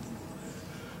Niebo.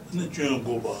 And the Jun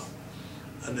Goba,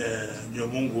 and the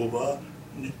Yamon Goba,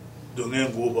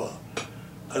 Dongan Goba,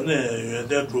 and then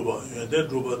Yade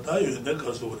Druba, Tayu,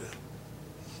 Casore.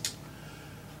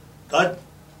 That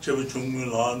Chevichung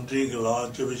Lan,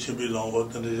 Tinglan, Chevichibi Lan, what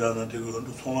the Jana Tigun,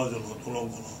 Tonajan,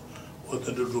 Tolongola, what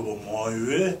the Druba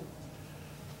Moyue,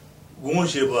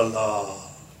 Gonshebala,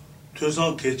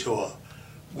 Tusan Kechoa,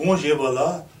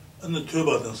 Gonshebala, and the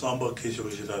Tuba and Samba Kecho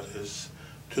is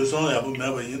Tusan Yabu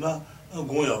Mabaina.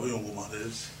 Goya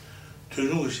Yungumares,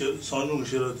 Tujung Sanjung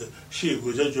Shira, she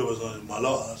Gujajo on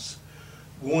Malas,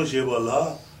 Gon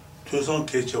Shebala, Tusan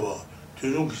Kechawa,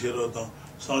 Tujung Shira,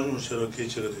 Sanjung Shira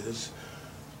Kecharis,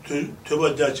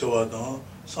 Tuba Jachawa,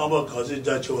 Samba Kazi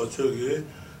Jachawa Turgi,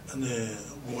 and the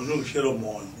Gonjung Shira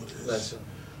Mon.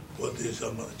 What is a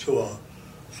Chua?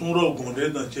 Suro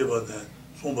Gondena Jebadan,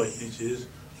 Somba Inches,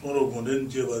 Suro Gonden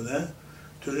Jebadan,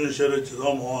 Tujung Shira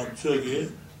Chizamo Turgi,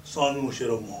 Sanjung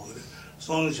Shira Mogre.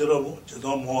 Sanju Shira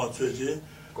Chidam Moa Treje,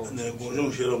 and then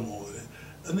Gonjung Shira Mogre,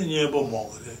 and then Yebo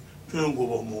Mogre, Jun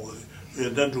Goba Mogre,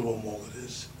 Yendruba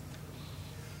Mogres.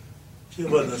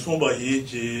 Chiba the Somba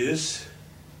Yijis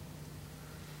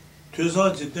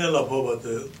Tusan Chitela Papa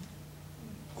the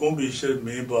Gombi Shir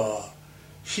Meba,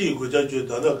 she Gujajo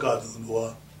Dada Garden,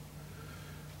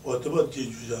 whatever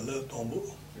Jiju left Tombo.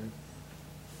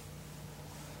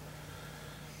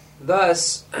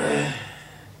 Thus,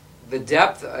 the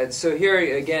depth, so here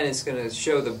again it's going to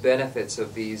show the benefits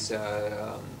of these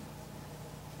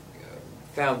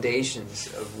foundations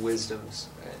of wisdoms.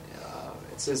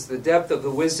 It says the depth of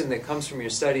the wisdom that comes from your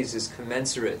studies is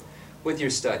commensurate with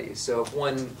your studies. So if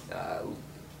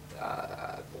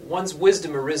one's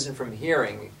wisdom arisen from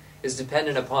hearing is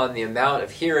dependent upon the amount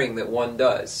of hearing that one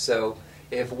does. So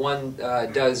if one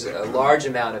does a large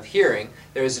amount of hearing,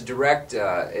 there is a direct,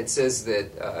 it says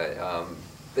that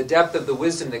the depth of the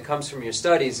wisdom that comes from your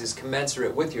studies is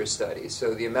commensurate with your studies.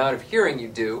 So the amount of hearing you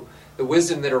do, the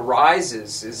wisdom that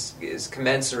arises is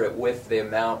commensurate with the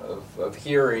amount of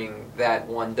hearing that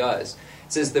one does.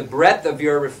 It says, the breadth of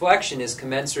your reflection is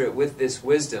commensurate with this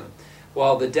wisdom,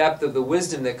 while the depth of the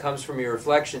wisdom that comes from your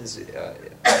reflections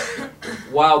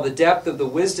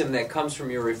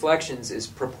is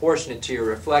proportionate to your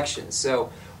reflections. So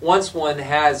once one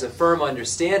has a firm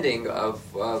understanding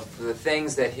of the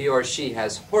things that he or she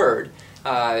has heard,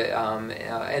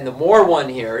 and the more one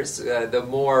hears, the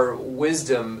more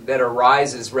wisdom that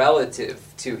arises relative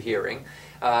to hearing,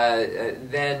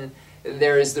 then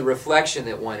there is the reflection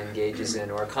that one engages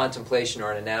in, or contemplation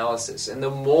or an analysis. And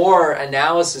the more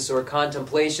analysis or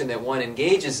contemplation that one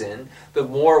engages in, the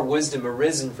more wisdom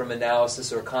arisen from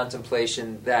analysis or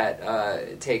contemplation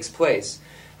that takes place.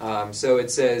 So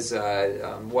it says,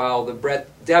 while the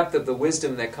depth of the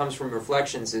wisdom that comes from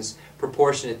reflections is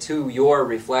proportionate to your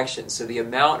reflections. So the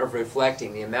amount of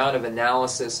reflecting, the amount of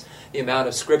analysis, the amount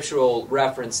of scriptural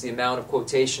reference, the amount of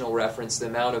quotational reference, the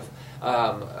amount of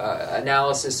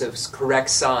analysis of correct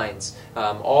signs,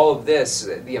 all of this,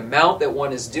 the amount that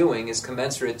one is doing is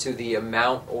commensurate to the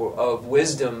amount of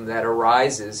wisdom that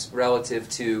arises relative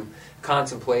to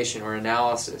contemplation or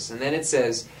analysis. And then it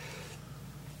says,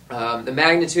 the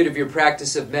magnitude of your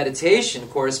practice of meditation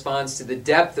corresponds to the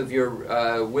depth of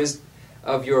your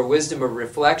wisdom of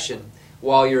reflection,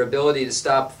 while your ability to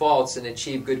stop faults and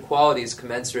achieve good qualities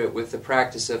commensurate with the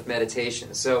practice of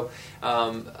meditation. So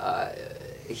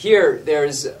here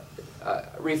there's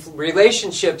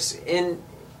relationships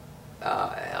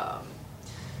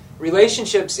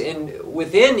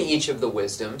within each of the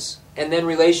wisdoms, and then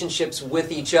relationships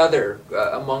with each other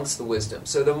amongst the wisdom.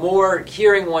 So the more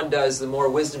hearing one does, the more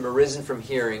wisdom arisen from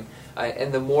hearing,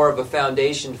 and the more of a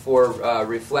foundation for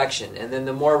reflection. And then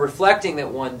the more reflecting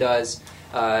that one does,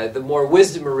 the more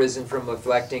wisdom arisen from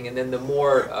reflecting, and then the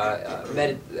more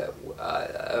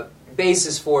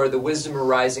basis for the wisdom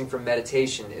arising from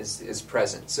meditation is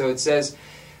present. So it says,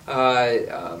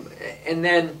 and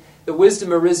then the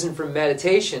wisdom arisen from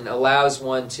meditation allows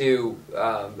one to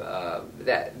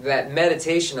that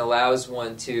meditation allows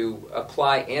one to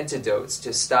apply antidotes,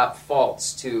 to stop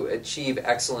faults, to achieve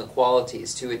excellent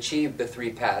qualities, to achieve the three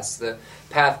paths, the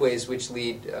pathways which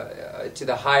lead to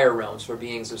the higher realms for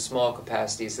beings of small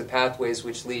capacities, the pathways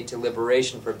which lead to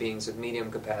liberation for beings of medium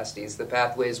capacities, the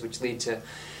pathways which lead to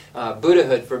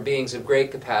Buddhahood for beings of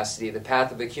great capacity, the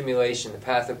path of accumulation, the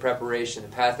path of preparation, the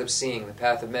path of seeing, the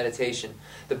path of meditation,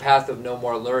 the path of no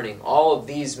more learning. All of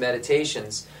these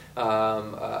meditations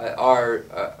are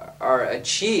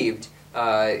achieved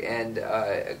and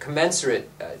commensurate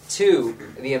to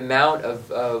the amount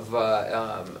of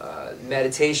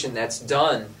meditation that's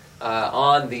done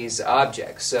on these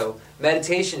objects. So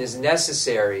meditation is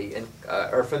necessary,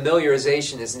 or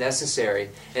familiarization is necessary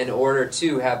in order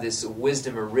to have this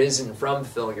wisdom arisen from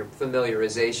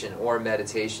familiarization or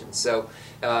meditation. So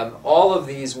all of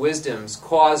these wisdoms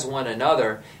cause one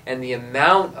another, and the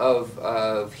amount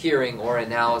of hearing or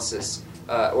analysis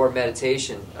or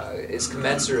meditation is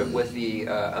commensurate with the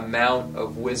amount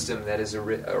of wisdom that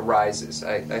arises.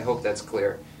 I hope that's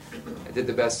clear. I did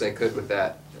the best I could with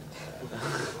that.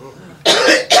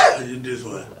 In this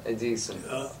way. Decent.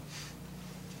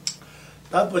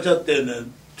 That budget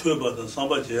then two about the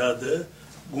samba jade,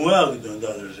 Guag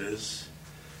Dundales,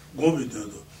 Gobi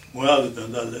Dundo, Guag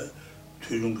Dundale,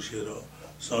 Tuyung Shero,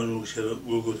 Sanjung Shero,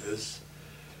 Gugudes,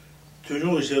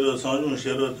 Tuyung Shero, Sanjung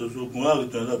Shero, to Guag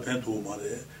Dunda Pentu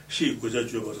Mare, she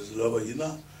Gujajuba is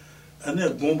Lavaina, and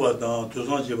then Gumba down to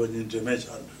Sanjiba in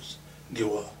Jamaicanos,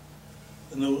 Giwa,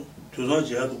 and to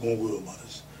Sanjia Gungu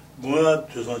Maris, Gua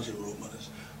to Sanjibu Maris.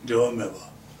 And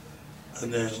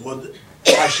then what?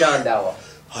 Hashan Dawa.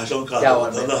 Hashan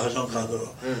Kadro. Hashan Kadro.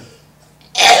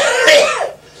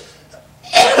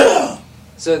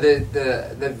 So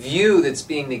the view that's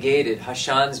being negated,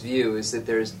 Hashan's view, is that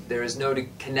there is no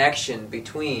connection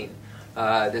between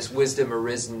this wisdom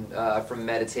arisen from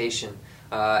meditation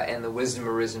and the wisdom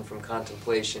arisen from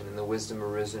contemplation and the wisdom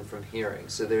arisen from hearing.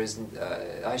 So there's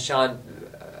Hashan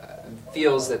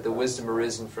feels that the wisdom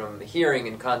arisen from hearing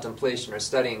and contemplation or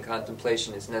studying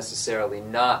contemplation is necessarily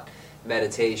not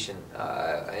meditation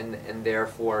and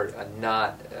therefore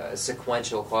not a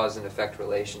sequential cause and effect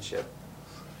relationship.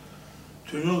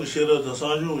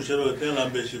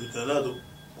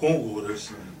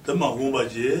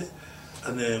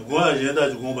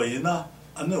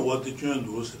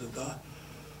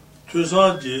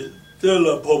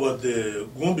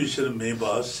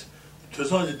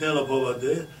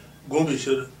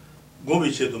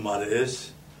 Gombiche do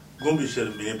Mares, Gombiche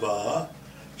Meba,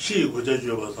 she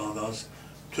Gujajuba Sandas,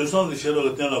 Tucson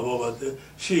Shero Tena Bobate,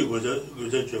 she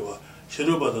Gujajuba,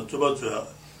 Sheruba the Tubatua,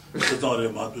 Tutare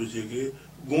Matuji,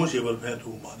 Gonsheba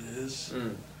Pentu Mares,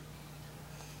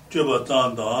 Juba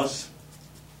Tandas,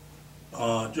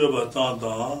 joba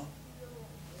tanda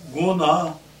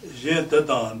guna yen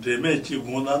tatan deme chi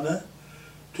guna ne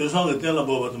tusang tela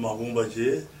boba ma gumba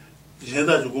ji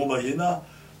yenda ju gumba yina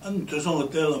an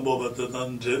tusang tela boba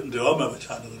tatan dewa ma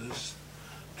cha ne res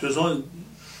tusang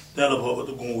tela boba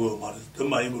to gongo ma de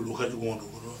mai mu lu kha ju gongo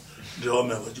ro dewa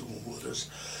ma ji gongo res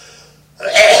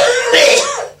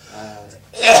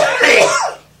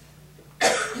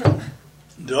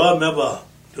dewa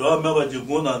ma ji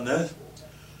guna ne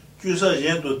jusa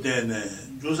yendo dene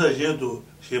jusa yendo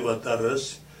sheba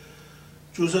taras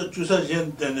jusa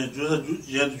yendo jusa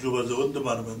yendo juba zo de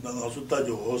marmen na asu ta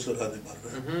jo hosara de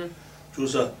marmen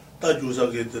jusa ta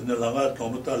jusa ge de langa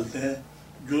tomatal de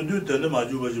judu de ma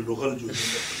juba ju lokal ju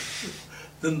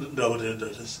den da wada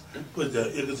das ko da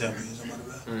example is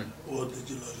marmen o de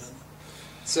jilajan.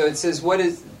 So it says,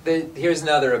 here's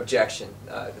another objection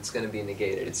that's going to be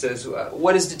negated. It says,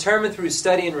 what is determined through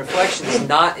study and reflection is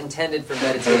not intended for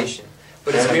meditation,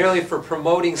 but is merely for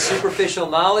promoting superficial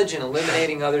knowledge and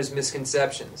eliminating others'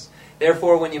 misconceptions.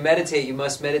 Therefore, when you meditate, you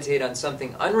must meditate on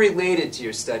something unrelated to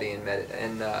your study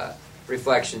and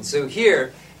reflection. So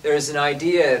here, there is an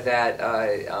idea that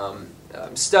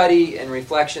study and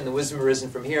reflection, the wisdom arisen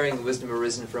from hearing, the wisdom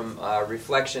arisen from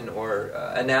reflection or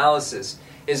analysis,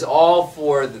 is all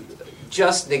for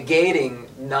just negating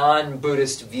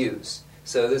non-Buddhist views.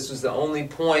 So this was the only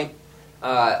point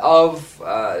of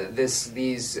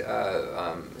these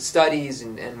studies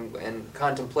and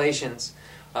contemplations,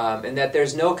 and that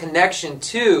there's no connection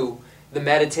to the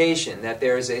meditation, that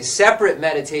there is a separate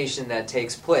meditation that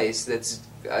takes place that's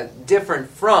different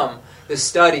from the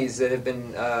studies that have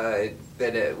been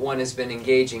that one has been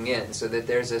engaging in, so that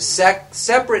there's a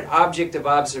separate object of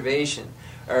observation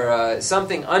or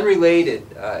something unrelated,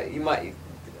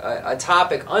 a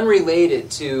topic unrelated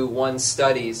to one's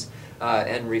studies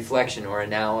and reflection or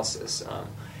analysis.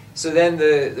 So then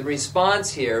the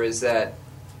response here is that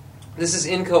this is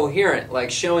incoherent,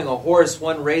 like showing a horse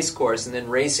one race course and then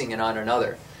racing it on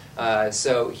another.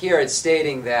 So here it's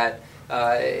stating that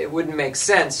it wouldn't make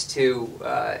sense to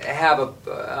have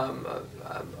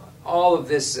all of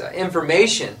this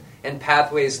information and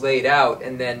pathways laid out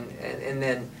and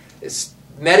then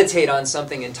meditate on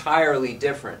something entirely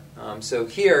different. So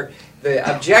here, the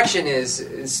objection is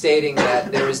stating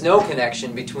that there is no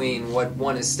connection between what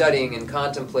one is studying and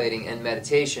contemplating and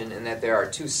meditation, and that there are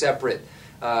two separate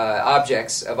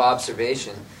objects of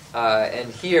observation.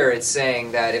 And here it's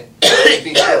saying that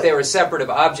if they were separate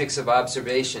of objects of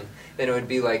observation, then it would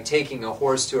be like taking a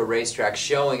horse to a racetrack,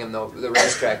 showing him the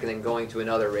racetrack, and then going to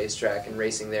another racetrack and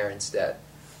racing there instead.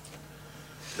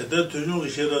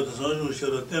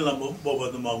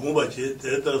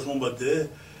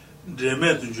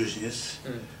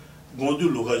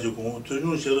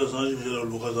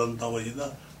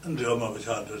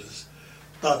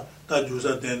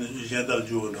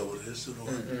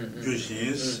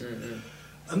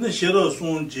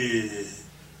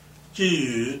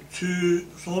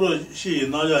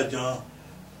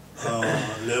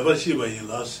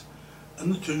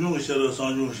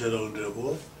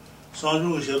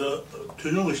 Sanjung shera,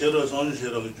 tunjung shera, sanjung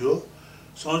shera jo,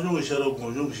 sanjung shera,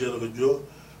 gonjung shera jo,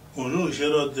 gonjung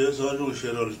shera de sanjung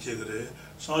shera le chegre,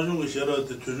 sanjung shera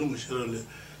de tunjung shera le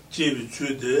chebi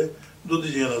chu de, do de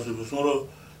jela su so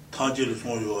tanji le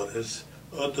son yo res,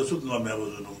 ta su na me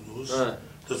lo no dus,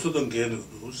 ta su den gen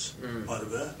dus,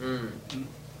 marbe.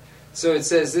 So it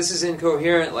says this is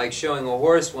incoherent, like showing a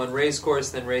horse one race course,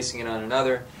 then racing it on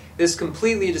another. This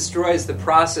completely destroys the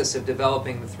process of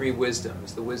developing the three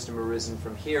wisdoms, the wisdom arisen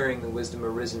from hearing, the wisdom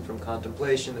arisen from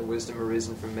contemplation, the wisdom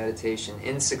arisen from meditation,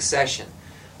 in succession,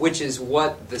 which is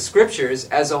what the scriptures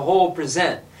as a whole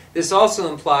present. This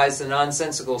also implies the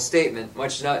nonsensical statement,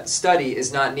 much study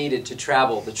is not needed to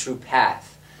travel the true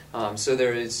path. So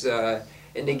there is,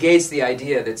 it negates the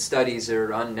idea that studies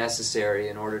are unnecessary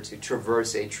in order to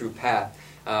traverse a true path,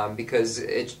 because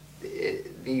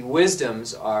the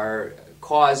wisdoms are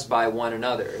caused by one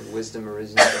another. The wisdom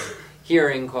arisen from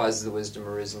hearing causes the wisdom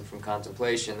arisen from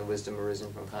contemplation. The wisdom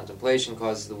arisen from contemplation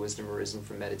causes the wisdom arisen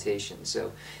from meditation.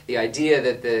 So the idea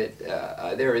that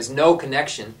there is no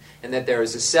connection and that there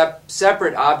is a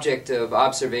separate object of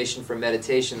observation for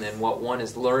meditation than what one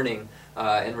is learning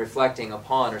and reflecting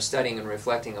upon or studying and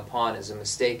reflecting upon is a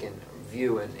mistaken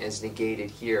view and is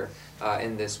negated here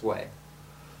in this way.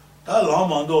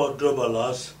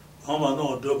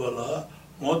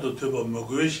 Mondo tuba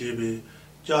mugui shibi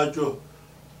jaju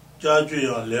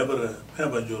ya lebra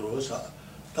pemba jorosa.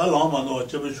 Ta lama no,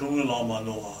 chibi chungi lama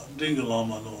no, dingi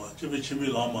lama no, chibi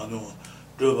chimi lama no,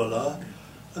 tuba la.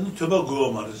 And tuba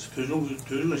go maris, tujung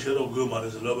shero go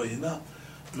maris laba ina,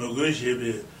 mugui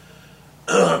shibi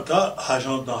다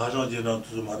하상 지난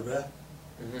두 말ပဲ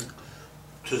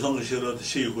최선을 실어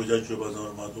시고자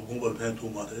주바서 마도 공부를 팬도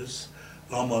말했어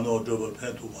라마노 저벌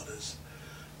팬도 말했어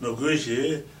너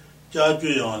그것이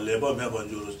자주양 레바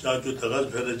매번주로 자주 들어가서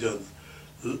배려전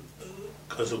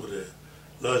가서 그래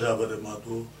라자버에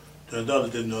마도 된다를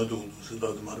된 너도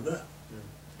쓰다도 말ပဲ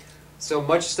So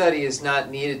much study is not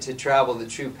needed to travel the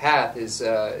true path is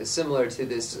similar to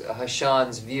this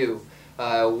Hashan's view,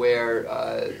 where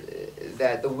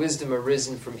that the wisdom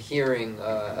arisen from hearing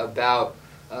about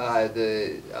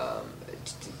the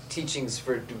teachings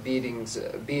for beings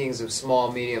of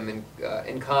small, medium,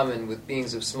 in common with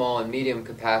beings of small and medium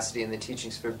capacity, and the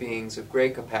teachings for beings of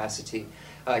great capacity.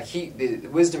 The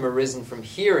wisdom arisen from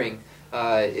hearing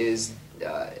is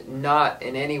not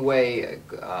in any way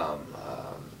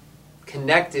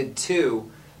connected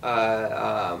to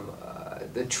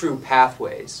the true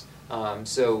pathways.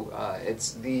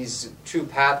 It's these true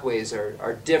pathways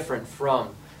are different from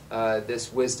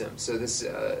this wisdom. So this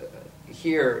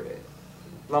here,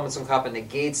 Lama Tsongkhapa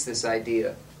negates this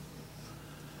idea.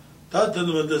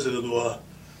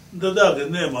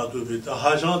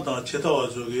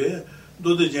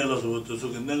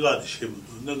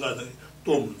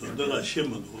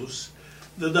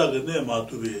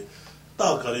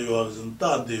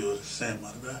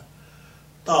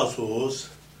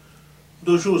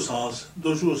 Doshu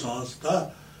sans, ta,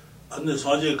 ane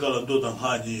sanje kala do dan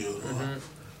haji yo.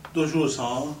 Doshu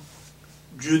sans,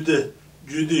 jude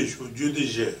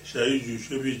je, shayu ju,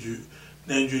 shebi ju,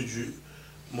 nenju ju,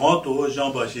 mato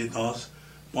jamba shi dans,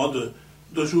 mato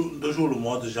doshu le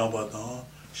mato jamba dans,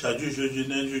 shaju sheju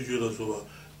nenju ju la soba,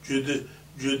 jude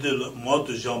le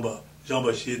mato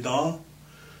jamba shi dans,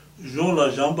 jon la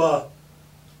jamba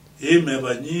e me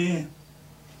bani,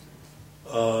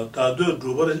 ta de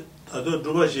drubar 다들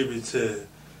druba시비체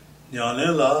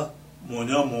냐네라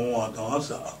모냐 모와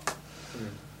당사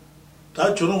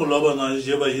다 저런 거 라바나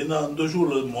제바 이나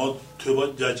도슈를 뭐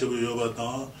되바 자체고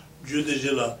요바다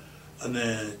주데지라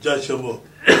안에 자체고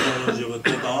제바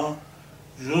다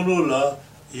주로라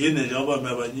이네 잡아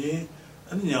매바니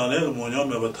아니 냐네 모냐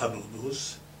매바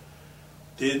타노도스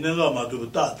데네가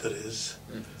마도 따트레스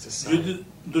주데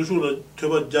도슈를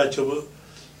되바 자체고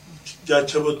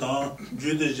다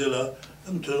주데지라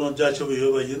저런 자체가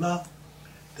여봐이나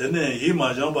되네 이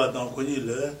마장바당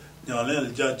권이래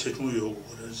냐는 자체중 요구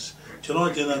그래서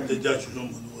저런 전한테 자체중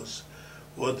문was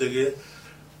어떻게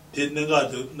내가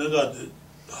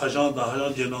하장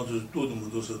전한도 또도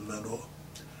문도서 말로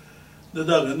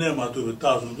내가 내 마도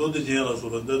다수도 되지라서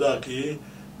내가기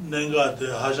내가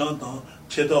하장당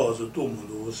제다와서 또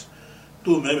문도서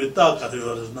또 매비 딱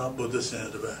가려서 나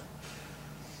보드세르베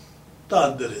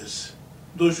단데레스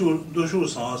도슈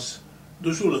sans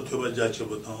도슈를 tö바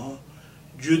자체보다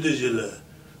주데질에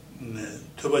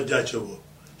tö바 자체보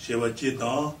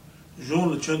셰바지다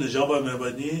존을 촌의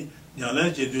잡아매바니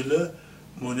냐래 제들에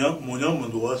모냐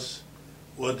문도스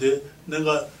어때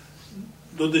내가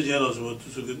도데제라서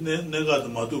내가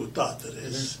마도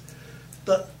따더레스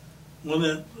다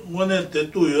오늘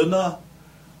때도요나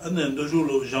안에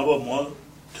도슈로 잡아 뭐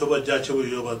tö바 자체보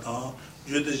요바다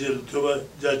주데질 tö바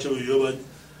자체보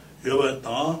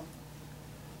요바다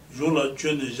요라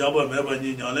쳔이 잡아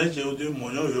매바니 냐네 제우디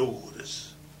모녀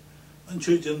요고레스 안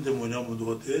최전데 모녀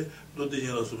모두한테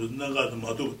도대지라서 나가도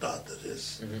마도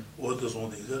따더레스 어디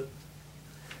손이가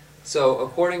So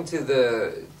according to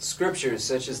the scriptures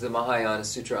such as the Mahayana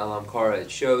Sutra Alamkara,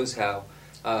 it shows how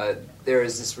there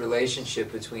is this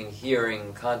relationship between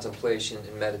hearing, contemplation,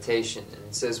 and meditation. And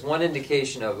it says one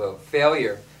indication of a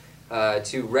failure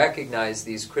to recognize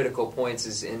these critical points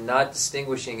is in not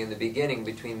distinguishing in the beginning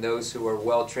between those who are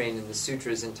well trained in the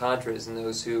sutras and tantras and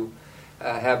those who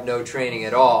have no training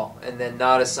at all, and then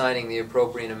not assigning the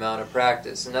appropriate amount of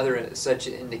practice. Another such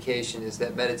indication is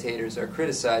that meditators are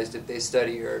criticized if they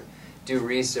study or do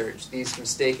research. These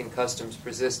mistaken customs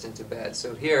persist in Tibet.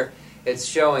 So here it's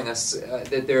showing us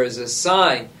that there is a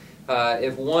sign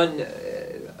if one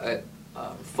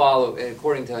follow,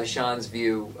 according to Hashan's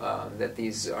view, that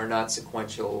these are not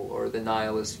sequential, or the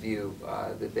nihilist view,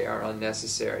 that they are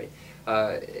unnecessary.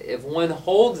 If one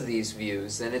holds these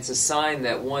views, then it's a sign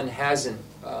that one hasn't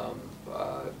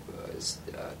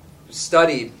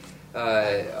studied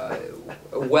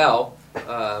well.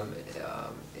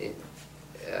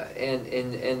 And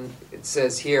it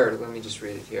says here, let me just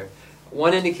read it here.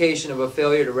 One indication of a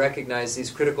failure to recognize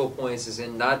these critical points is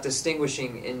in not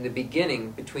distinguishing in the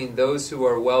beginning between those who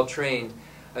are well trained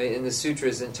in the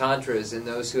sutras and tantras and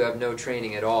those who have no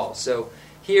training at all. So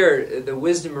here, the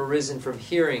wisdom arisen from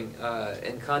hearing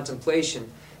and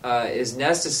contemplation is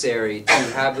necessary to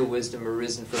have the wisdom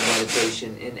arisen from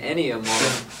meditation in any among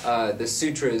the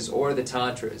sutras or the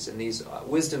tantras, and these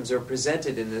wisdoms are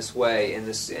presented in this way in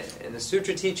the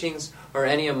sutra teachings or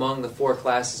any among the 4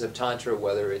 classes of tantra,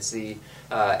 whether it's the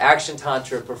action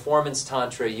tantra, performance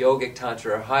tantra, yogic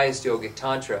tantra, or highest yogic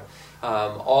tantra.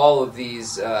 All of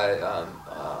these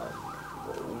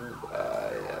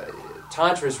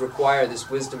tantras require this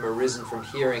wisdom arisen from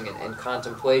hearing and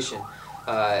contemplation.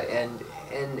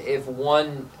 And if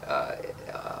one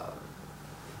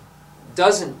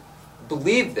doesn't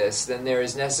believe this, then there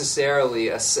is necessarily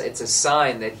it's a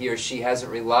sign that he or she hasn't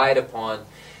relied upon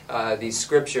these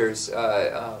scriptures in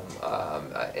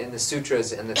the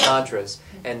sutras and the tantras,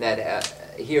 and that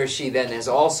he or she then has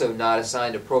also not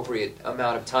assigned appropriate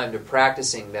amount of time to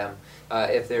practicing them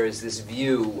if there is this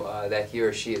view that he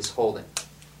or she is holding.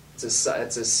 It's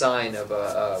a sign of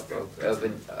a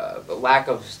lack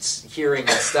of hearing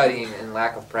and studying and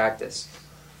lack of practice.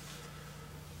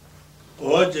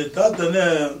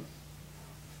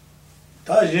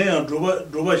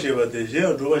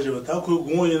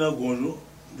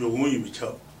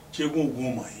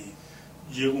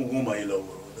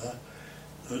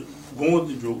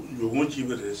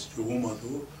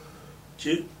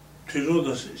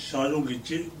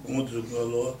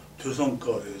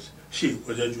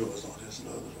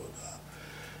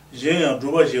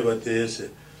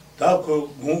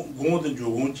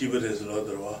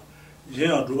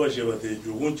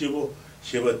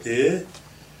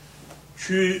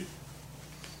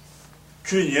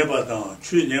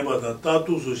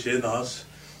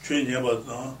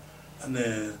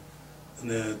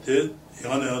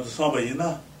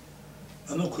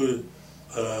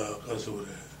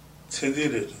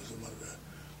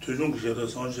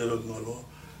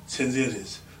 Tenzin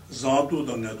res, zantu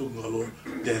danga tu ngalo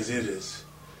Tenzin res,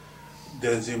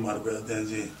 Tenzin marba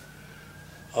Tenzin.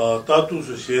 Tatu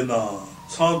su she na,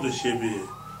 chandu shebi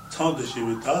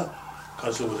ta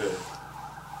kasure.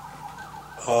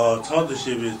 Chandu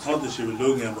shebi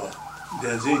logenba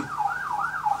Tenzin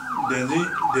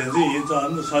yinza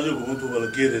anu sanju guntu bala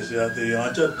ge res ya de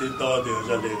yancha de ta de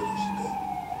yancha le res.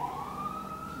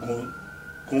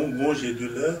 Gon she du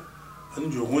le, anu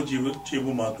jo gon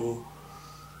jibu ma tu.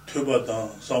 Tubatan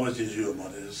Samba Jeju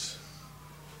Mares.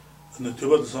 And the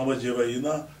Tubat Samba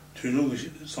Jevaina, Tunung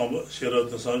Samba Shera,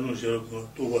 the Sanjung Shera,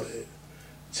 Tubare,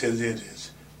 Tenzin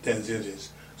res, Tenzin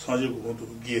res, Sanju to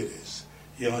Gires,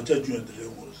 Yancha Jun the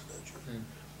Lemos statue,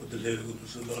 with the lady to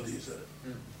Saladi.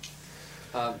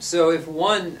 So if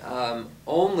one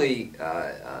only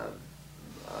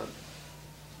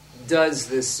does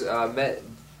this,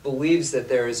 believes that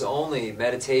there is only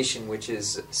meditation which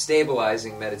is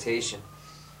stabilizing meditation,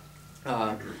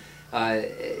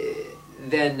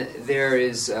 then there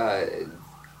is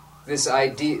this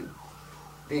idea.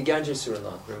 The Ganja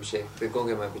Surla, Rinpoche, the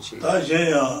Gonga Mapichi.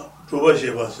 Tajaya,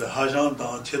 Probashevas,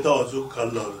 Hajanta, Chetazu,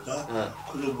 Kalada,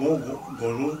 Kulu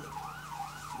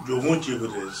Jogun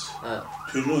Chibres,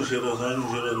 Tujun Shera, Sanju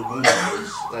Shera, the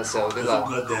Gungas, Lasso,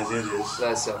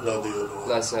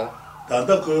 Lasso,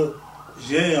 Tataku,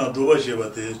 Jaya,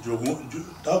 Probashevate, Jogun,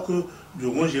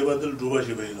 Jogun Sheva, the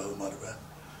Probasheva in Almarva.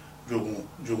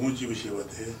 Jogun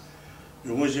Chibashevate,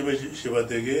 Jogun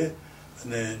Shevate,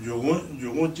 and Jogun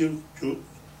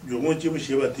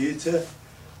Chibashevate,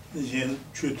 Jen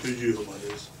Chutu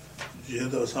Maris,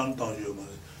 Jenda Santan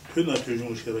Maris, Tuna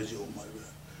Tujun Sheraji Marva,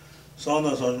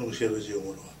 Sana Sanjung Sheraji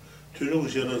Moro, Tujun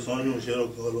Shera Sanjung Shera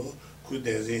Galo, could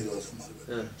Tenzin was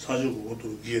Marva, Sanju to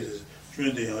Gires.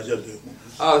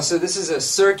 Oh, so this is a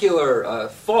circular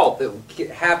fault that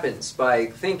happens by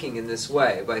thinking in this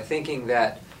way, by thinking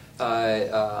that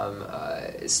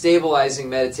stabilizing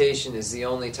meditation is the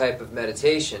only type of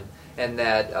meditation, and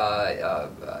that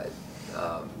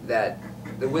that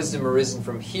the wisdom arisen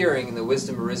from hearing and the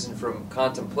wisdom arisen from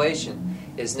contemplation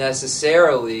is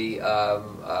necessarily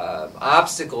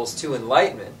obstacles to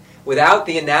enlightenment. Without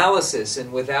the analysis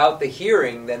and without the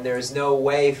hearing, then there's no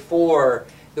way for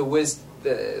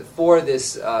for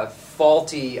this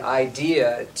faulty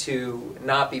idea to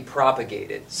not be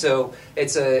propagated. So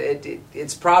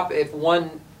if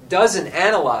one doesn't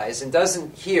analyze and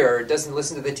doesn't hear, doesn't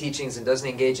listen to the teachings and doesn't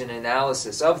engage in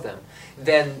analysis of them,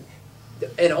 then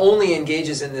and only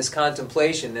engages in this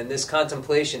contemplation, then this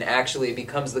contemplation actually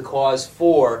becomes the cause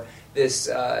for this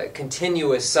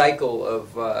continuous cycle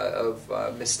of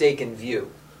mistaken view.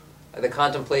 The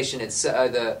contemplation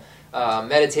itself,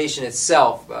 meditation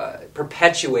itself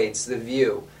perpetuates the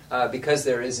view because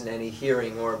there isn't any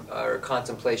hearing or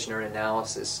contemplation or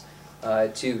analysis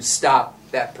to stop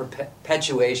that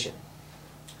perpetuation.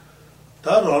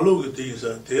 다 라로그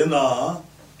되서 대나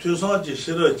최선지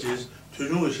싫어지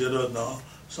최종 싫어나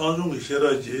상종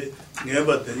싫어지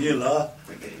내가 되니라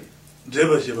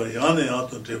제바시바 야네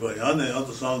야도 제바 야네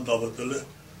야도 상다버들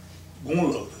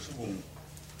공로서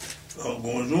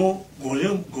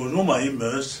공종 많이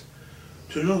메스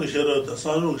최종 싫어다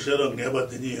상종 싫어 내가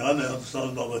되니 야네 야도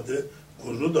상다버들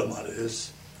공주다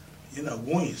말이스 이나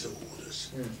공이서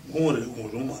공을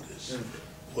공종 말이스.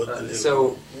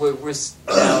 So we're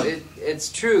now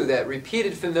it's true that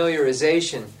repeated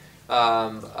familiarization.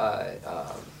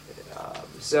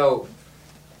 So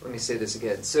let me say this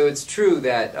again. So it's true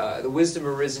that the wisdom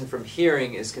arisen from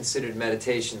hearing is considered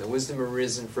meditation. The wisdom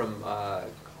arisen from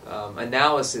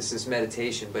analysis is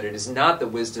meditation, but it is not the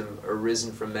wisdom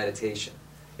arisen from meditation.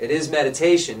 It is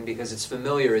meditation because it's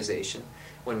familiarization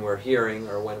when we're hearing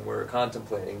or when we're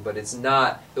contemplating, but it's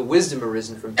not the wisdom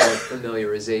arisen from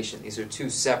familiarization. These are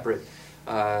two separate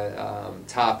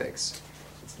topics.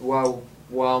 While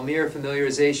mere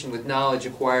familiarization with knowledge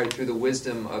acquired through the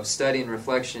wisdom of study and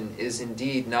reflection is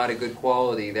indeed not a good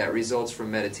quality that results from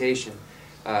meditation,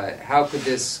 how could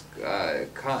this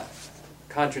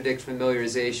contradict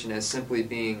familiarization as simply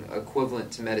being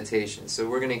equivalent to meditation? So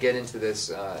we're going to get into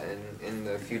this in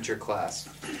the future class.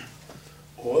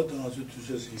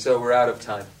 So we're out of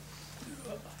time.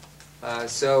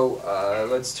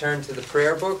 Let's turn to the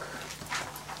prayer book.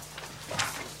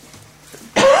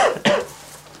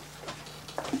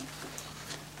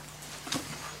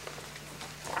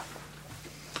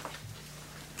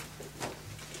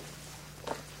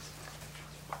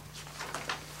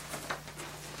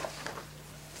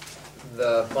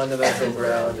 The fundamental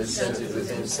ground is scented with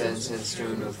incense and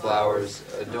strewn with flowers,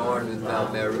 adorned with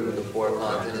Mount Meru, the four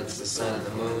continents, the sun and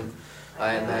the moon.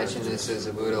 I imagine this as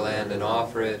a Buddha land and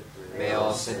offer it. May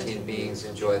all sentient beings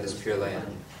enjoy this pure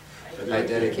land. I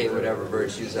dedicate whatever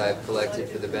virtues I have collected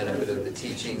for the benefit of the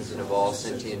teachings and of all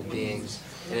sentient beings,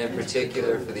 and in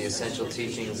particular for the essential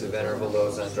teachings of Venerable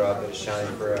Lobsang to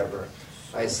shine forever.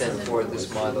 I send forth this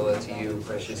mandala to you,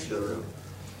 precious Guru.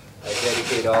 I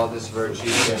dedicate all this virtue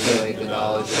to emulate the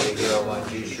knowledge of the hero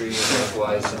Manjushri and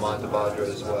likewise Samantabhadra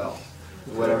as well.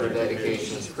 Whatever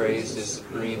dedication is praised as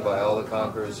supreme by all the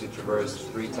conquerors who traversed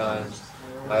 3 times,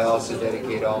 I also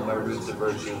dedicate all my roots of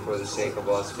virtue for the sake of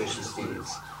auspicious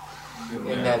deeds.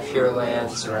 In that pure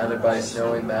land, surrounded by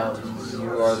snowy mountains,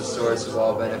 you are the source of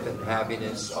all benefit and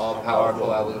happiness, all-powerful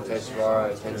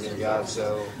Avalokiteshvara, Tenzin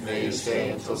Gyatso, may you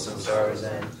stay until samsara's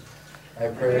end. I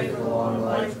pray for the long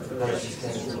life of the precious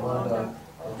Khensur Wanda,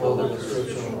 uphold the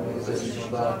scriptural and existential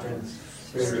doctrines,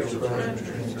 spiritual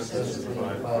dreams, excessively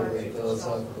vibrate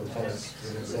philosophical texts,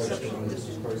 with exceptional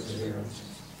religious perseverance.